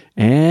welly,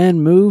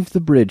 and moved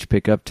the bridge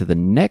pickup to the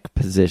neck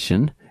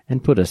position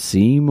and put a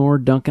Seymour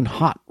Duncan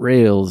hot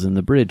rails in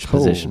the bridge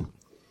position.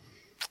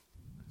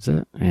 Is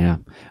it? Yeah.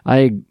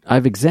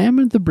 I've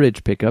examined the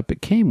bridge pickup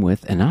it came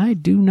with, and I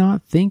do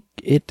not think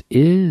it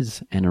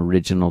is an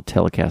original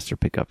Telecaster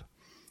pickup.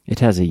 It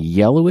has a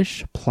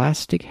yellowish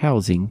plastic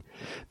housing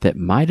that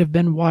might have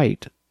been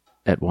white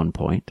at one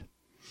point.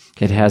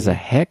 It has a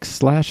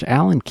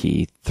hex/Allen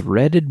key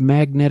threaded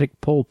magnetic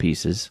pole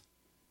pieces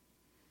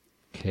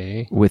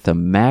Okay. with a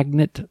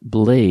magnet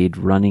blade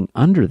running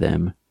under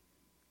them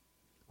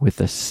with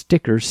a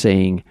sticker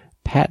saying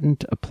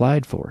patent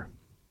applied for.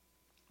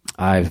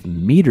 I've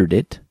metered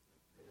it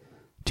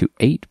to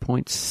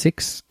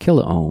 8.6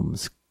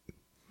 kiloohms.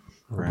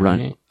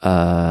 Right.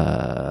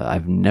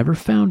 I've never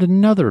found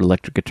another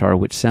electric guitar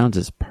which sounds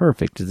as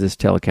perfect as this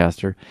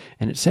Telecaster,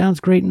 and it sounds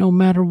great no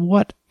matter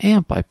what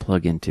amp I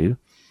plug into,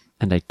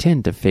 and I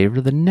tend to favor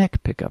the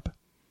neck pickup.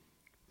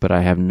 But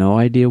I have no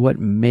idea what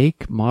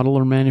make, model,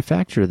 or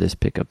manufacturer this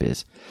pickup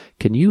is.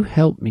 Can you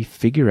help me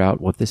figure out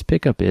what this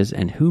pickup is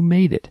and who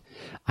made it?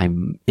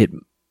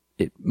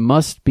 It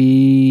must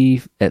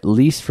be at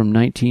least from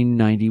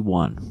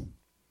 1991.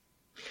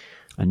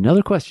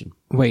 Another question.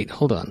 Wait,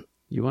 hold on.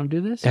 You want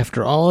to do this?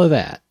 After all of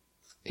that,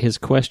 his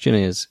question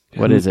is...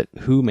 What is it?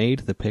 Who made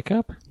the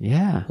pickup?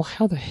 Yeah. Well,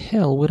 how the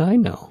hell would I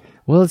know?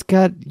 Well, it's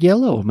got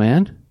yellow,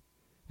 man.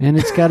 And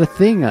it's got a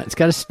thing. It's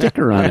got a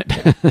sticker on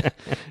it.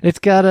 It's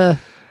got a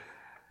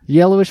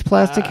yellowish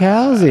plastic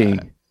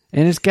housing.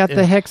 And it's got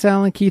the hex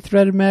Allen key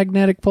threaded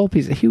magnetic pole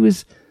piece.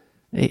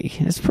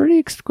 It's pretty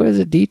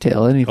exquisite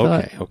detail. And he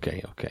thought,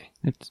 Okay.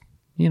 it's,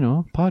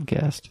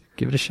 podcast.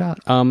 Give it a shot.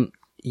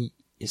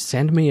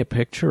 Send me a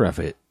picture of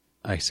it,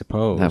 I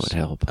suppose. That would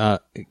help.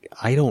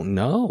 I don't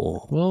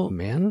know. Well,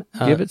 man.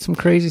 Give it some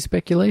crazy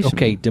speculation.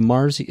 Okay,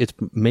 DiMarzio. It's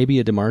maybe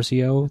a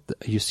DiMarzio.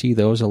 You see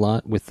those a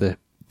lot with the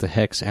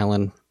hex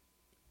Allen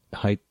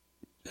height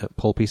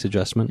pole piece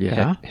adjustment.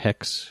 Yeah.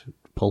 Hex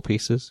pole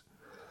pieces.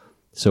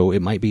 So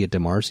it might be a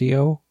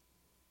DiMarzio.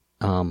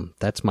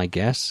 That's my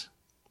guess,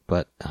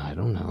 but I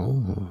don't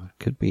know.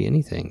 It could be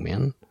anything,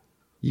 man.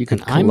 You can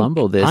And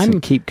Columbo this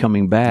and keep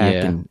coming back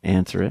Yeah. and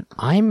answer it.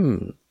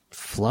 I'm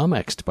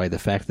flummoxed by the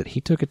fact that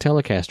he took a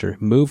Telecaster,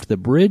 moved the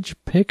bridge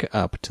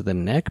pickup to the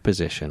neck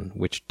position,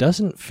 which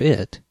doesn't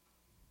fit.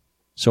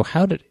 So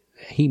how did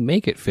he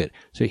make it fit?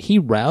 So he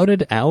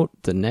routed out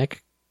the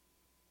neck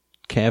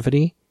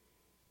cavity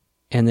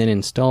and then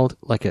installed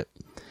like a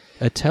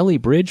Tele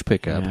bridge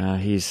pickup. Yeah,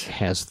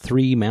 Has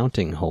 3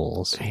 mounting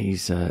holes.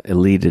 he's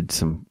eluded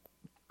some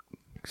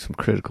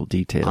critical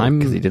detail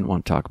because he didn't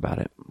want to talk about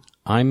it.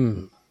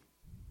 I'm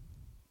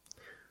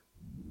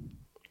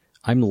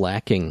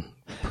lacking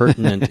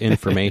pertinent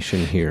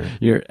information here.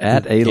 You're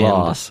at a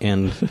loss.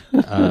 And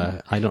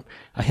I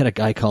had a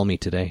guy call me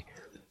today.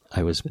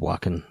 I was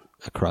walking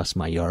across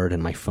my yard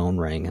and my phone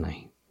rang and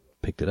I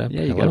picked it up.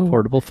 Yeah, you Hello? got a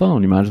portable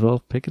phone. You might as well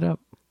pick it up.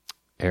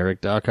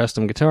 Eric Daw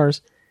Custom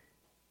Guitars.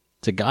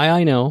 It's a guy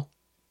I know.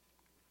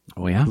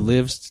 Oh, yeah?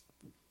 Lives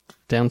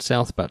down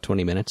south about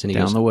 20 minutes. And he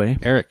Down goes, the way.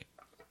 Eric,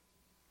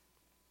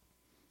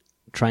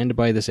 trying to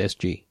buy this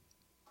SG,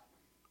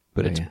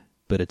 but Yeah.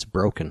 it's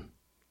broken.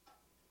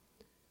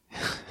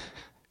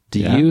 Do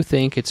Yeah. you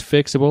think it's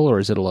fixable or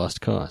is it a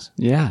lost cause?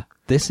 Yeah.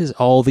 This is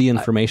all the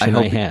information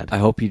I had. I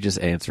hope you just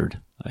answered.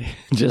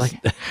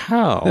 Like,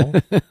 how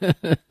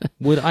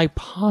would I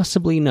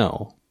possibly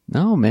know?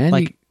 No, man.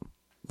 Like,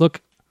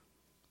 look,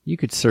 you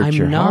could search I'm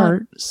your not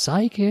heart.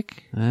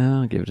 psychic.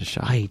 Well, give it a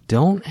shot. I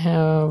don't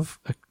have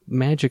a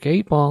magic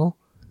 8-ball.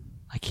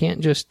 I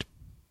can't just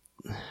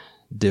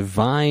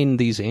divine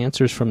these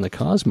answers from the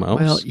cosmos.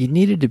 Well, you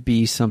needed to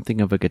be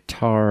something of a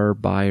guitar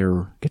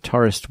buyer,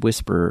 guitarist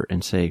whisperer,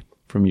 and say,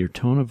 from your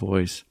tone of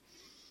voice,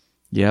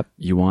 yep,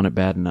 you want it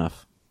bad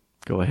enough.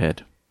 Go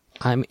ahead.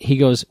 He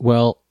goes,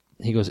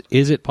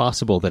 is it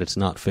possible that it's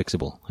not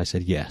fixable? I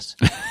said, yes.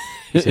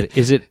 He said,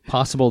 is it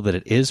possible that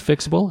it is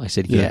fixable? I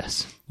said,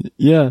 yes.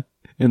 Yeah.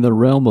 In the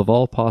realm of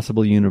all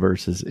possible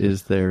universes,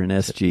 is there an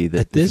SG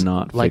that is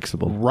not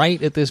fixable?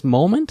 Right at this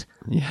moment,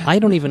 Yeah. I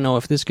don't even know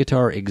if this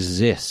guitar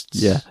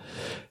exists. Yeah.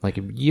 Like,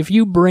 if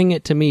you bring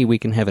it to me, we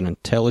can have an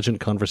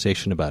intelligent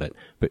conversation about it.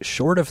 But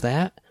short of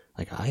that,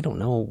 like, I don't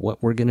know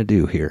what we're going to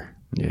do here.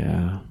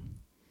 Yeah.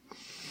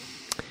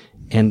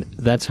 And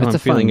that's how It's I'm a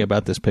feeling fun-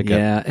 about this pickup.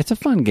 Yeah, it's a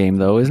fun game,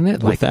 though, isn't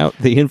it? Like, Without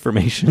the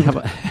information. how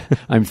about-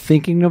 I'm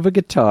thinking of a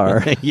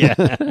guitar.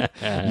 Yeah.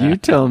 You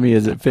tell me,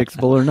 is it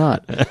fixable or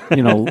not?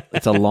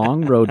 It's a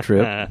long road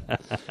trip.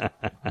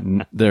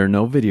 There are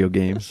no video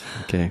games.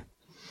 Okay.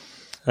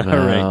 All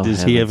right. Oh,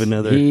 Does he have heavens.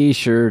 another? He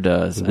sure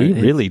does. We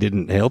It- really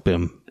didn't help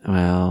him.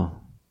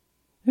 Well,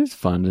 it was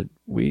fun.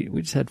 We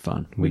just had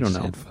fun. We don't just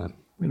know. had fun.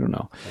 We don't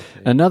know.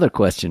 Okay. Another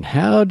question.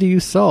 How do you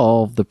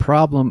solve the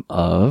problem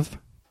of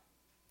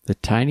the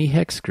tiny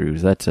hex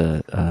screws? That's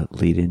a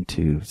lead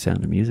into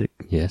Sound of Music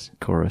Yes.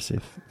 chorus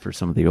for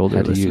some of the older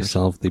How do you listeners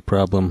solve the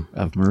problem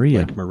of Maria.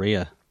 like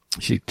Maria?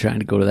 She's trying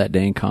to go to that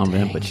dang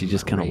convent, but she's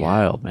just kind of Maria.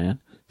 wild, man.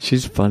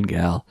 She's a fun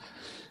gal.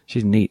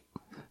 She's neat.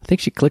 I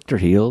think she clicked her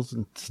heels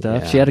and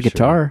stuff. Yeah, she had a sure.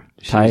 guitar.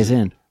 Ties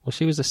in. Well,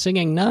 she was a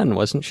singing nun,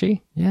 wasn't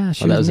she? Yeah,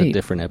 she That was was neat. a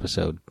different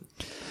episode.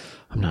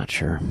 I'm not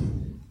sure.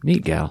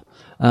 Neat gal.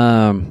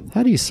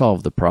 How do you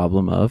solve the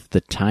problem of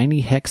the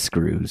tiny hex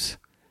screws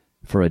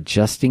for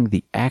adjusting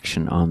the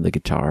action on the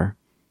guitar,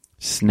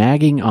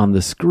 snagging on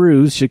the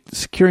screws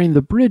securing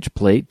the bridge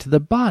plate to the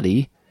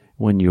body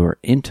when you are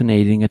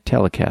intonating a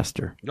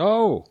Telecaster?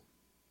 Oh.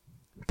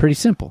 Pretty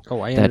simple.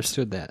 Oh, I That's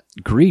understood that.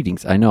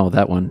 Greetings. I know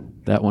that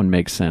one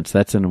makes sense.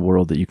 That's in a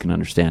world that you can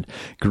understand.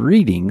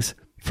 Greetings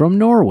from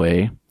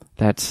Norway.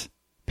 That's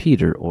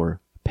Peter or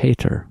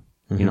Peter.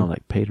 You know,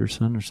 like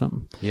Peterson or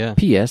something. Yeah.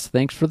 P.S.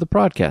 Thanks for the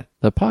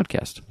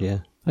podcast. Yeah.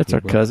 That's our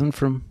cousin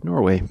from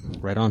Norway.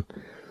 Right on.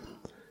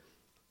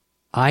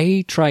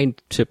 I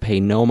tried to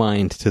pay no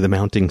mind to the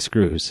mounting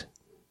screws.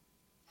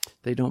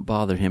 They don't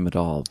bother him at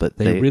all, but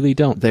They really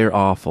don't. They're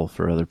awful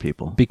for other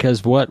people.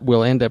 Because what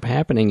will end up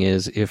happening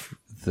is if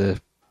the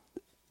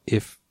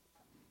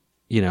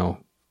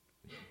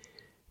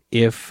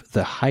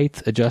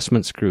height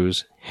adjustment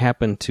screws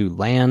happen to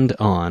land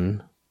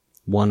on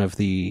one of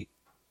the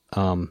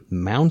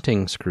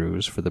mounting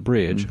screws for the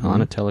bridge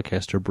on a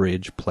Telecaster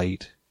bridge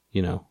plate,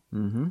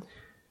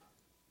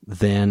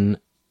 then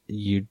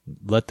you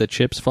let the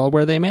chips fall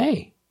where they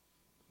may.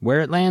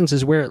 Where it lands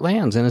is where it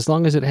lands, and as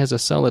long as it has a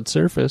solid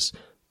surface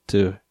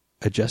to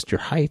adjust your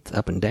height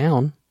up and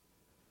down,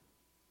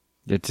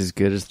 It's as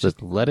good as just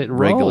the let it roll,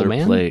 regular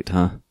man. plate,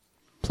 huh?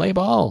 Play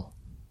ball.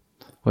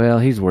 Well,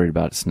 he's worried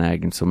about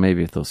snagging, so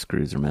maybe if those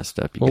screws are messed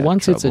up, you Well, got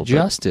once it's trouble, but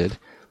adjusted,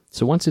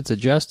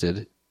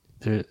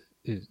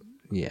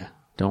 yeah,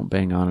 don't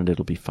bang on it;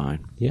 it'll be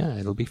fine. yeah,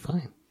 it'll be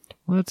fine.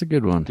 Well, that's a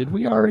good one. Did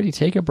we already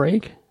take a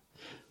break?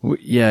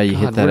 Yeah, you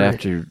hit God, that we're-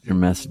 after your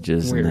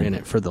messages. We're and then, in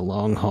it for the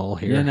long haul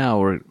here. Yeah,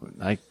 no,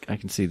 I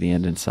can see the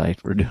end in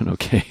sight. We're doing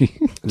okay.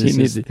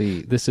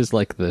 This is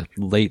like the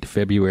late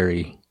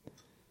February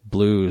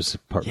blues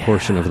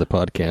portion of the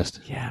podcast.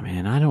 Yeah,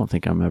 man, I don't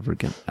think I'm ever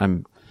gonna.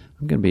 I'm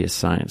gonna be a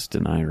science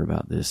denier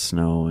about this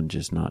snow and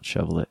just not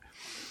shovel it.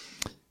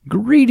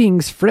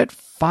 Greetings, Fret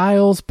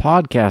Files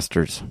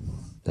podcasters.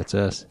 That's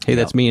us. Hey,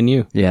 that's me and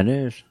you. Yeah, it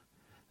is.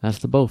 That's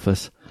the both of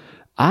us.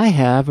 I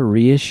have a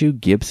reissue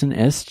Gibson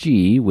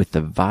SG with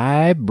the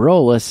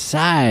Vibrola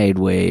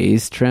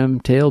sideways trim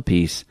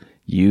tailpiece.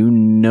 You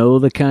know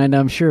the kind,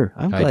 I'm sure.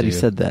 I'm I glad you do.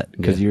 said that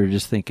because Yeah. you were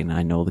just thinking,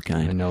 I know the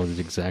kind. I know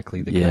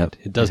exactly the Yeah. kind.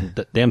 It doesn't.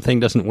 The damn thing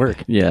doesn't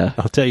work. Yeah.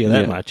 I'll tell you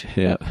that Yeah. much.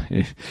 Yeah.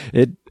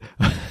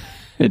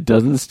 It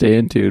doesn't stay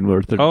in tune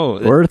worth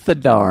the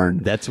darn.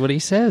 That's what he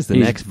says. The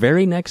He's-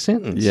 very next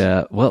sentence.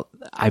 Yeah. Well,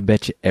 I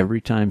bet you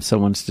every time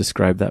someone's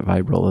described that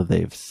Vibrola,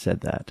 they've said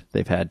that.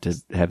 They've had to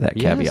have that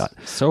Yes. caveat.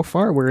 So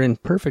far, we're in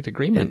perfect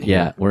agreement. here.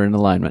 Yeah, we're in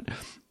alignment.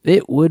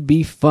 It would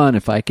be fun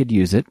if I could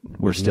use it.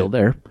 We're still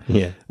there.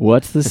 Yeah.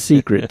 What's the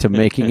secret to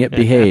making it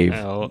behave?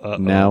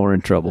 Now we're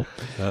in trouble.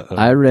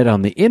 I read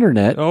on the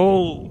internet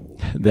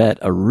that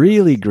a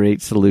really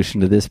great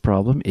solution to this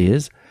problem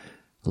is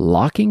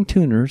locking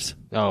tuners.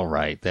 All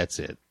right. That's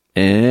it.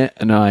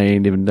 No, I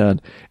ain't even done.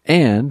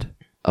 And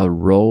a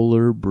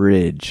roller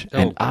bridge.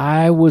 And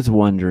I was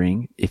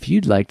wondering if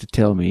you'd like to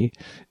tell me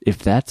if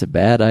that's a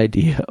bad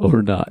idea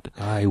or not.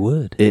 I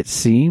would. It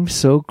seems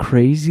so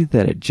crazy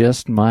that it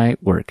just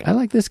might work. I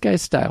like this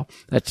guy's style.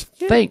 That's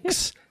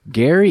thanks,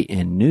 Gary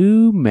in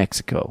New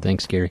Mexico.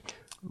 Thanks, Gary.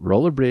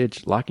 Roller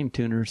bridge, locking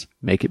tuners,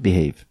 make it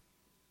behave.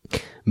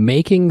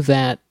 Making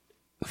that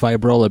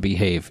Vibrola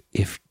behave.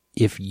 If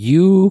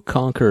you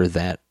conquer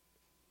that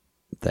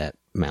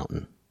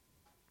mountain,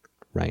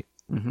 right?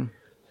 Mm-hmm.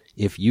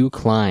 If you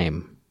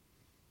climb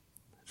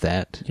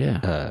that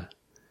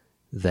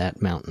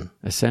that mountain,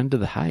 Ascend to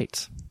the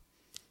heights.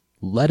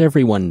 let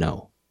everyone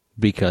know,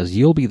 because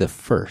you'll be the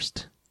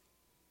first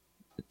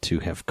to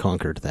have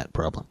conquered that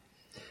problem.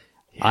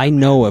 I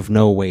know of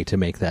no way to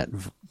make that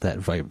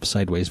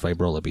sideways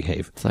Vibrola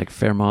behave. It's like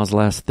Fermat's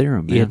last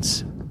theorem, man.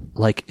 It's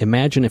like,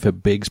 imagine if a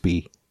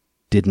Bigsby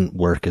didn't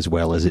work as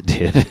well as it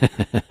did.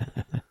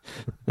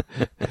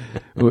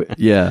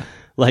 Yeah.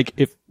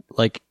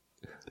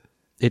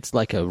 It's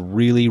like a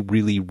really,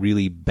 really,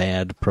 really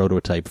bad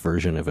prototype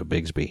version of a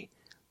Bigsby.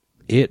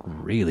 It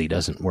really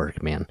doesn't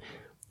work, man.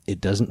 It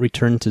doesn't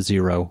return to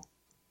zero.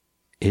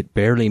 It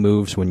barely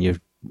moves when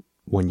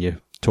you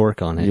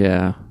torque on it.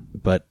 Yeah.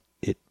 But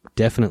it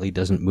definitely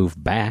doesn't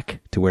move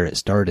back to where it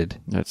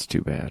started. That's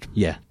too bad.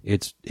 Yeah,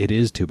 it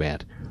is too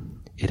bad.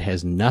 It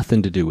has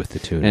nothing to do with the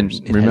tuners.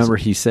 And It remember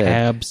has he said-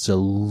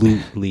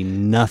 absolutely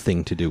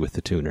nothing to do with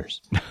the tuners.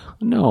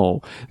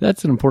 No,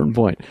 that's an important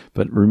point.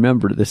 But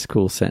remember this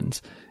cool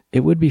sentence. It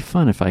would be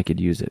fun if I could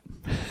use it.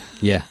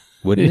 Yeah,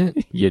 wouldn't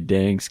it? You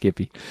dang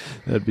Skippy.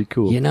 That'd be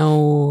cool. You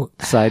know,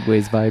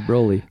 Sideways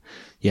Vibrola.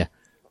 yeah.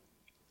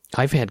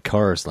 I've had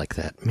cars like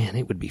that. Man,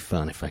 it would be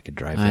fun if I could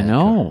drive that I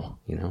know. car,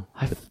 you know,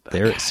 but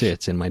there it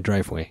sits in my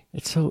driveway.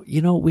 It's so,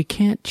 we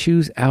can't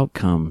choose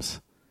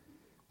outcomes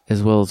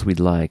as well as we'd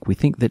like. We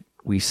think that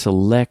we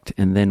select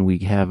and then we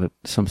have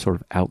some sort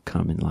of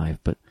outcome in life.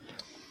 But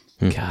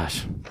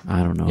gosh,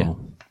 I don't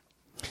know.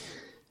 Yeah.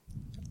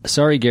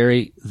 Sorry,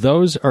 Gary.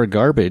 Those are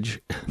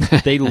garbage.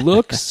 They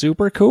look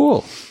super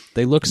cool.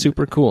 They look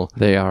super cool.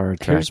 They are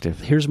attractive.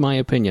 Here's my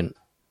opinion.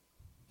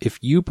 If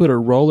you put a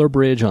roller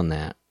bridge on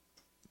that,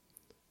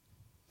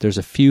 there's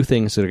a few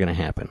things that are going to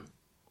happen.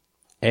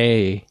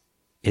 A,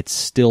 it's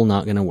still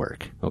not going to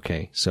work.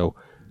 Okay, so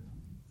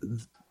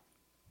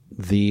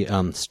the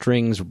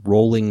strings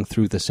rolling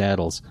through the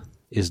saddles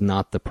is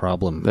not the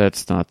problem.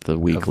 That's not the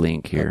weak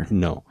link here.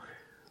 No.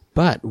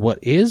 But what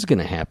is going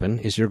to happen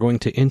is you're going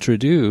to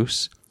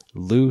introduce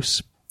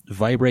loose,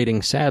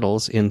 vibrating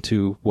saddles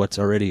into what's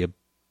already a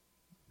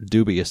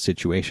dubious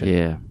situation.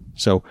 Yeah.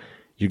 So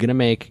you're going to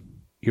make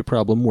your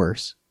problem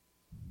worse.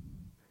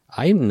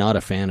 I'm not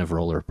a fan of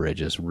roller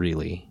bridges,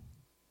 really.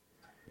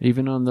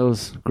 Even on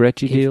those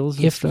Gretschy deals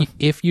and stuff?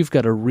 If you've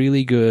got a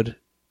really good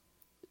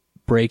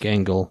brake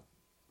angle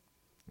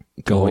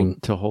going...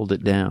 To hold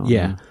it down.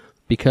 Yeah.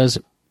 Because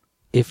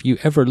if you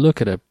ever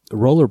look at a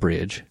roller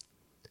bridge,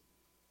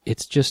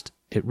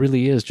 it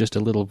really is just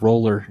a little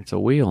roller. It's a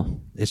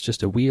wheel. It's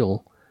just a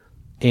wheel.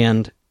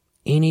 And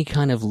any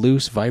kind of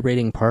loose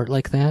vibrating part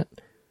like that,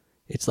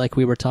 it's like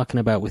we were talking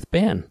about with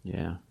Ben.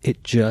 Yeah.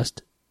 It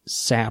just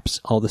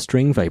saps all the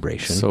string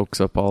vibration. Soaks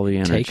up all the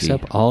energy. Takes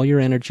up all your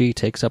energy,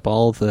 takes up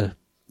all the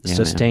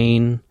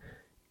sustain,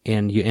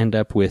 and you end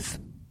up with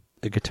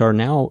a guitar.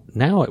 Now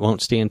it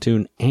won't stay in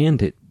tune,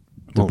 and it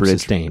won't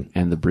sustain.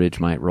 And the bridge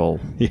might roll.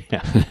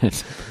 Yeah.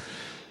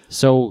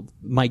 So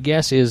my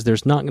guess is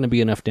there's not going to be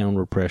enough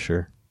downward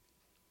pressure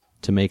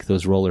to make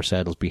those roller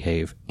saddles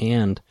behave,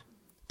 and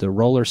the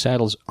roller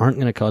saddles aren't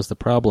going to cause the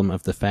problem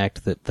of the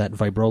fact that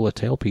vibrola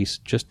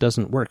tailpiece just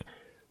doesn't work.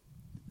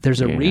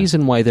 There's a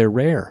reason why they're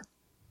rare.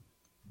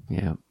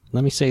 Yeah.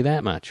 Let me say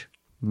that much.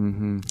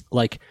 Mm-hmm.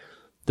 Like,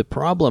 the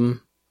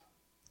problem...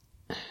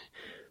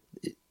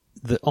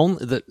 The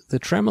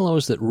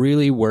tremolos that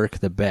really work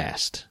the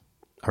best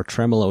are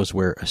tremolos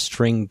where a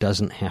string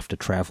doesn't have to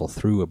travel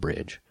through a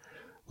bridge.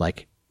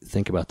 Like,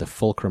 think about the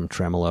fulcrum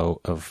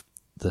tremolo of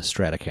the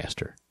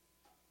Stratocaster,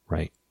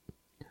 right?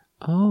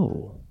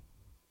 Oh,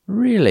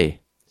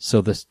 really?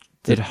 So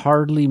it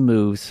hardly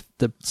moves.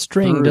 The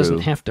string through. doesn't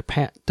have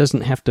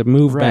to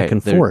move back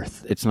and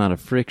forth. It's not a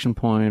friction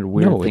point.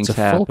 Weird things it's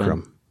a happen.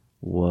 fulcrum.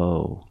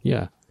 Whoa.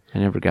 Yeah. I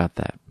never got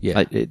that.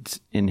 Yeah. It's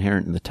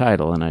inherent in the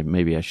title, and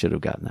maybe I should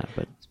have gotten that,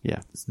 but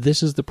yeah.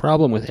 This is the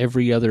problem with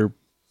every other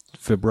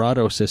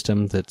vibrato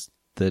system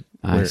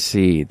I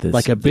see.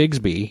 Like a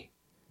Bigsby.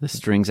 The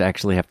strings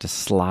actually have to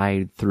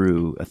slide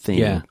through a thing.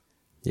 Yeah.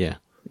 Yeah.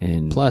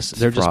 And plus,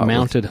 they're just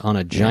mounted on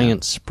a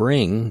giant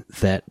spring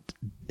that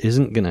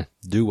isn't going to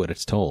do what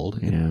it's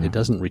told. Yeah. It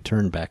doesn't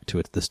return back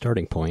to the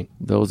starting point.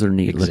 Those are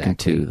neat looking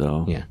too,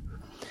 though. Yeah.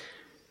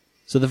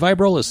 So the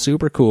Vibrola is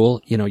super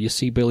cool. You know, you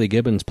see Billy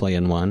Gibbons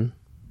playing one,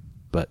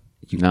 but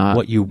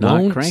what you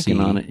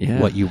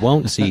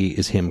won't see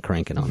is him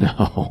cranking on it.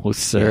 No,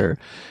 sir.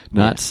 Yeah.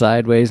 Not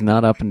sideways,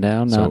 not up and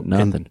down, nothing.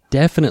 And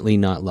definitely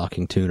not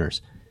locking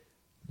tuners.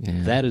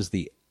 Yeah. That is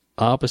the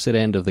opposite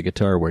end of the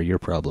guitar where your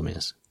problem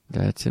is.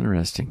 That's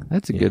interesting.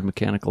 That's a good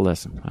mechanical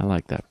lesson. I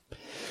like that.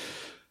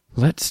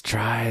 Let's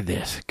try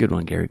this. Good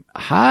one, Gary.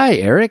 Hi,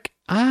 Eric.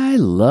 I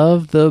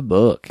love the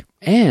book.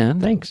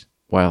 And thanks.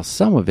 While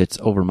some of it's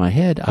over my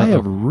head, I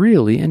have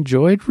really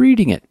enjoyed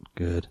reading it.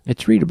 Good.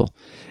 It's readable.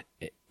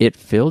 It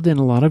filled in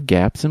a lot of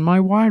gaps in my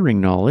wiring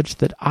knowledge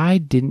that I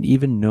didn't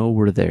even know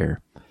were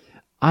there.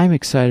 I'm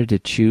excited to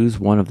choose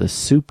one of the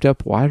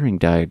souped-up wiring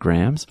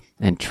diagrams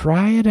and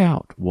try it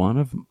out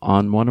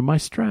on one of my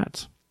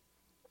Strats.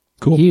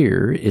 Cool.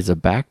 Here is a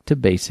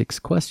back-to-basics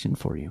question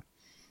for you.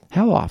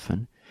 How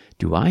often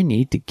do I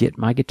need to get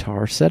my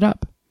guitar set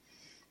up?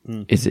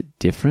 Is it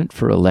different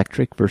for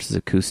electric versus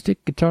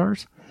acoustic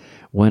guitars?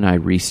 When I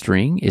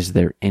restring, is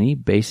there any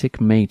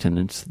basic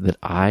maintenance that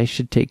I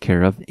should take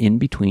care of in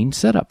between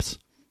setups?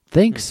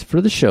 Thanks for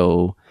the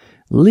show,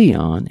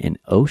 Leon in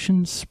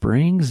Ocean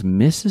Springs,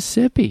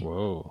 Mississippi.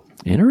 Whoa.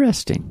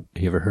 Interesting.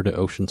 Have you ever heard of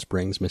Ocean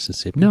Springs,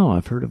 Mississippi? No,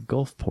 I've heard of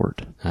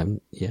Gulfport.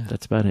 Yeah.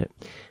 That's about it.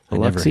 I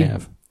never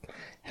have.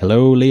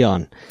 Hello,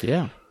 Leon.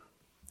 Yeah.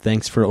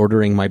 Thanks for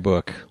ordering my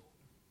book.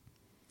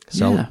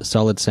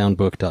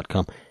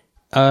 SolidSoundbook.com.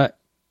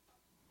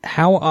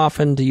 How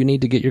often do you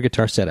need to get your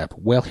guitar set up?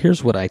 Well,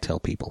 here's what I tell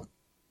people.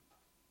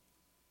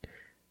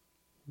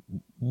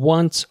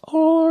 Once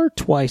or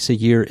twice a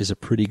year is a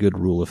pretty good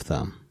rule of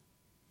thumb.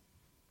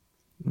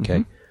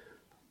 Okay?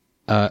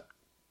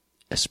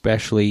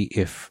 Especially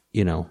if,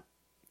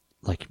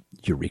 like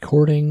you're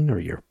recording or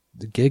you're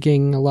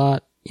gigging a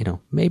lot,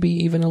 maybe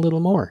even a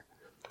little more.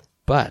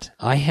 But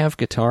I have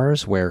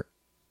guitars where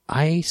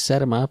I set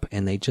them up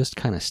and they just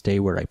kind of stay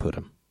where I put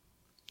them.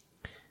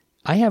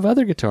 I have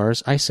other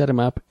guitars, I set them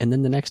up, and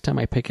then the next time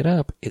I pick it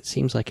up, it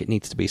seems like it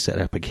needs to be set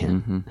up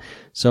again.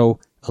 So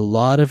a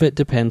lot of it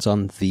depends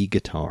on the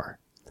guitar.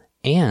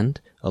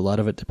 And a lot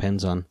of it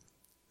depends on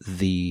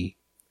the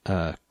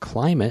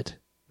climate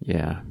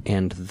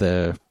and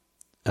the,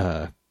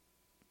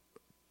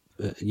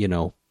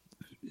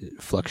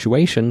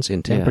 fluctuations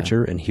in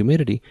temperature and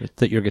humidity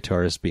that your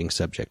guitar is being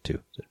subject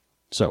to.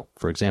 So,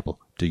 for example,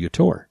 do you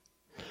tour?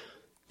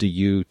 Do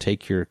you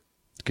take your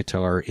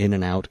guitar in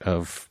and out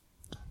of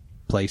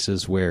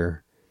places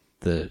where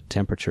the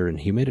temperature and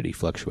humidity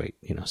fluctuate?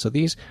 So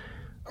these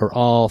are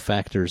all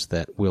factors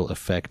that will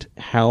affect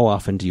how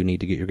often do you need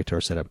to get your guitar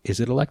set up. Is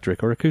it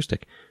electric or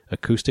acoustic?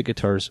 Acoustic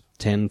guitars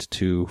tend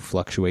to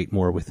fluctuate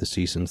more with the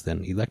seasons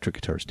than electric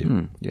guitars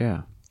do.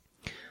 Yeah.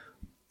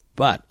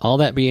 But all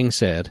that being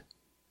said,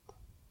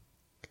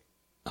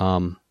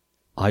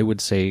 I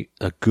would say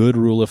a good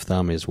rule of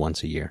thumb is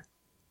once a year.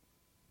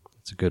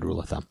 It's a good rule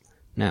of thumb.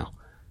 Now,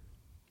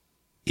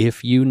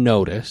 if you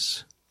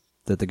notice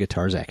that the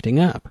guitar's acting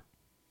up,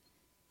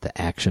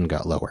 the action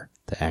got lower,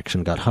 the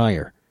action got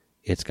higher,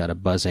 it's got a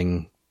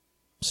buzzing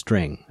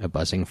string, a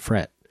buzzing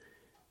fret,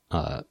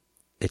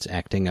 it's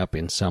acting up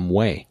in some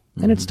way,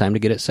 then it's time to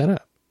get it set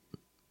up.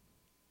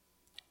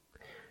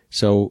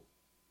 So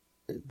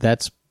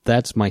that's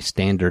my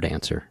standard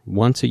answer.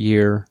 Once a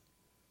year,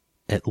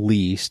 at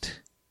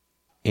least,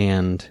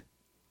 and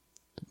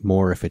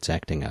more if it's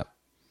acting up.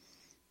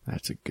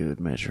 That's a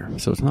good measure.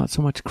 So it's not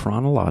so much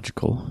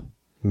chronological.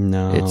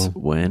 No. It's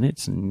when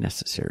it's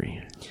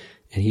necessary.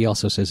 And he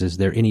also says, is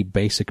there any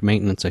basic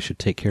maintenance I should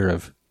take care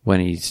of? When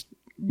he's,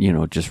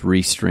 just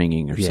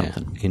restringing or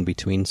something. In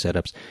between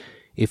setups.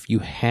 If you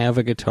have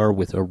a guitar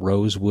with a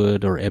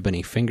rosewood or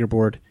ebony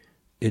fingerboard,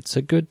 it's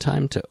a good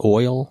time to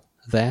oil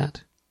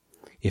that.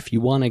 If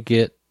you want to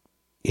get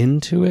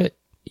into it,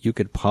 you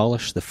could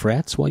polish the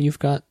frets while you've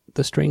got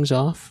the strings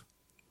off.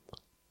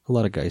 A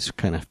lot of guys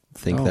kind of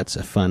think that's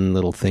a fun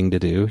little thing to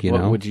do,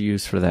 What would you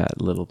use for that?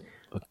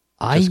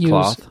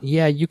 Cloth?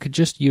 Yeah, you could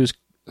just use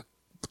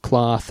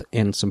cloth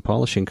and some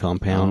polishing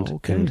compound. Oh,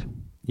 okay. And,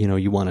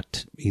 you want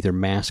to either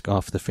mask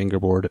off the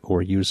fingerboard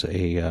or use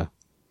a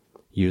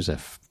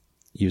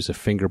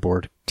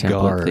fingerboard Template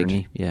guard.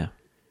 thingy. Yeah.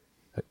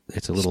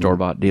 It's a little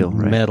store-bought deal,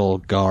 right? metal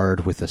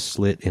guard with a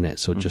slit in it,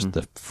 so just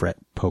the fret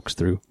pokes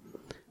through.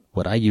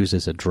 What I use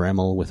is a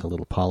Dremel with a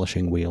little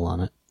polishing wheel on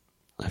it.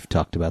 I've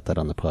talked about that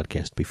on the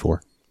podcast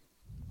before.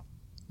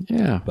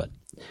 Yeah. But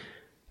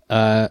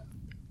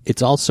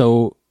it's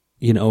also,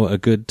 a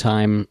good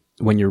time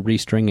when you're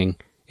restringing.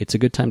 It's a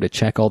good time to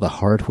check all the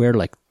hardware.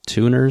 Like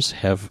tuners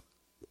have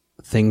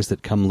things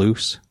that come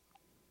loose.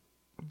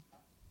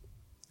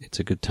 It's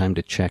a good time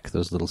to check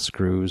those little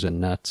screws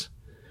and nuts.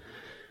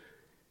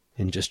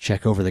 And just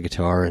check over the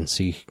guitar and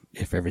see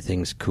if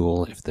everything's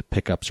cool, if the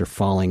pickups are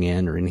falling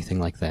in or anything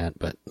like that.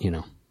 But,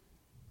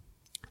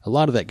 a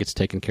lot of that gets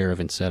taken care of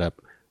in setup.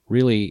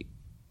 Really,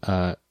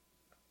 a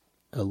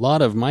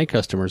lot of my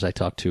customers I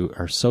talk to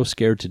are so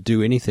scared to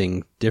do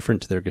anything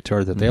different to their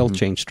guitar that they'll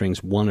change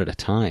strings one at a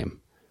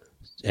time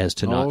as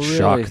to not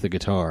shock the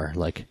guitar.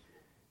 Like,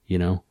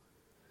 I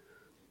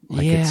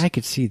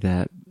could see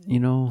that,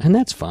 And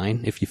that's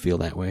fine if you feel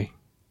that way.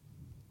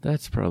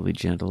 That's probably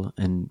gentle.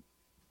 And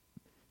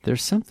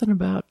there's something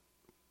about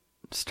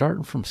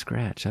starting from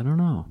scratch. I don't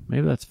know.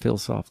 Maybe that's a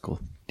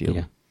philosophical deal.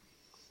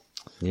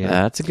 Yeah.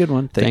 That's a good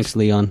one. Thanks,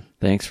 Leon.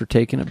 Thanks for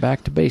taking it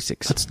back to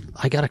basics.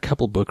 I got a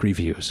couple book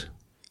reviews.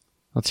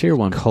 Let's hear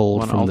one. Cold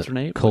Wanna from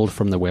alternate?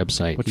 the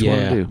website. What you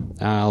want to do?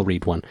 I'll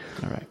read one.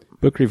 All right.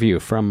 Book review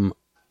from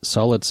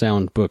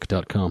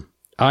solidsoundbook.com.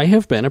 I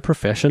have been a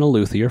professional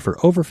luthier for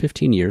over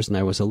 15 years, and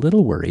I was a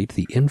little worried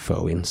the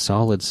info in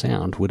Solid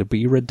Sound would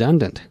be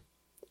redundant.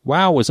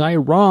 Wow, was I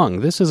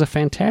wrong? This is a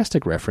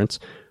fantastic reference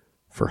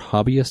for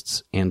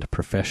hobbyists and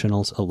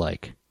professionals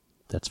alike.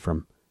 That's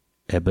from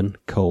Eben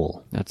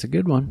Cole. That's a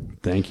good one.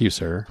 Thank you,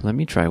 sir. Let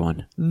me try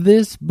one.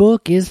 This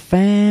book is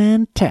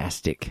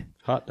fantastic.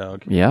 Hot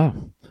dog. Yeah.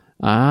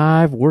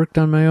 I've worked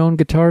on my own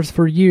guitars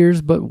for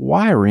years, but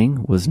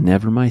wiring was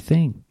never my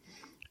thing.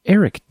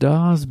 Eric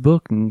Daw's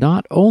book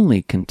not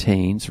only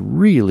contains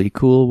really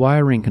cool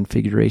wiring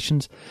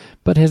configurations,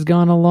 but has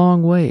gone a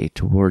long way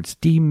towards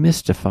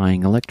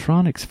demystifying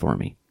electronics for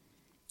me.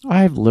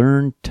 I've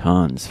learned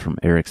tons from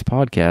Eric's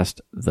podcast,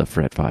 The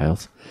Fret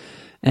Files,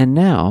 and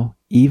now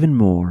even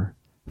more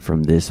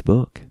from this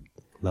book.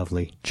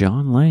 Lovely.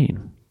 John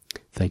Lane.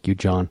 Thank you,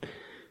 John.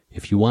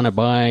 If you want to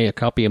buy a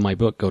copy of my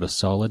book, go to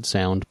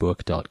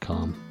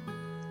solidsoundbook.com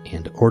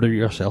and order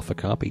yourself a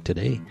copy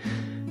today.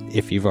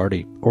 If you've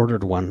already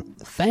ordered one,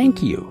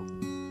 thank you.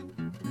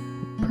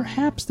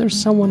 Perhaps there's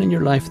someone in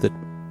your life that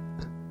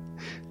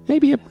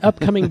maybe an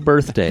upcoming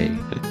birthday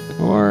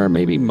or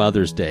maybe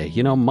Mother's Day.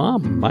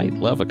 Mom might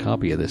love a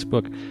copy of this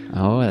book.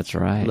 Oh, that's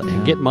right.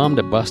 Yeah. Get Mom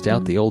to bust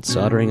out the old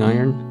soldering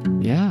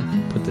iron. Yeah.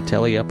 Put the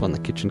telly up on the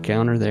kitchen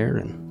counter there.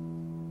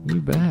 And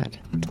you bet.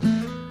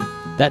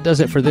 that does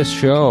it for this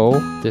show,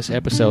 this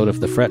episode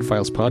of the Fret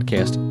Files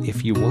podcast.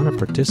 If you want to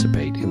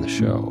participate in the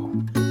show,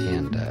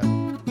 and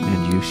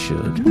you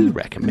should, we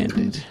recommend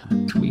it.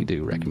 We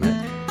do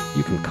recommend it.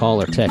 You can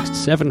call or text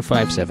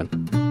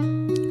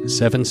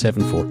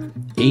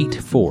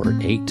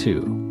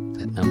 757-774-8482.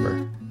 That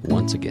number,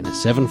 once again, is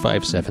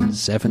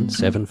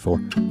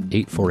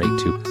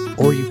 757-774-8482.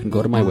 Or you can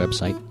go to my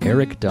website,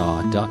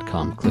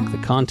 ericdaw.com. Click the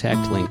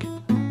contact link.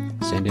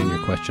 Send in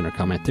your question or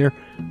comment there.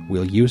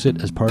 We'll use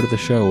it as part of the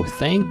show.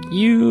 Thank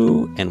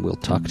you, and we'll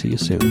talk to you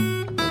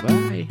soon.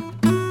 Bye-bye.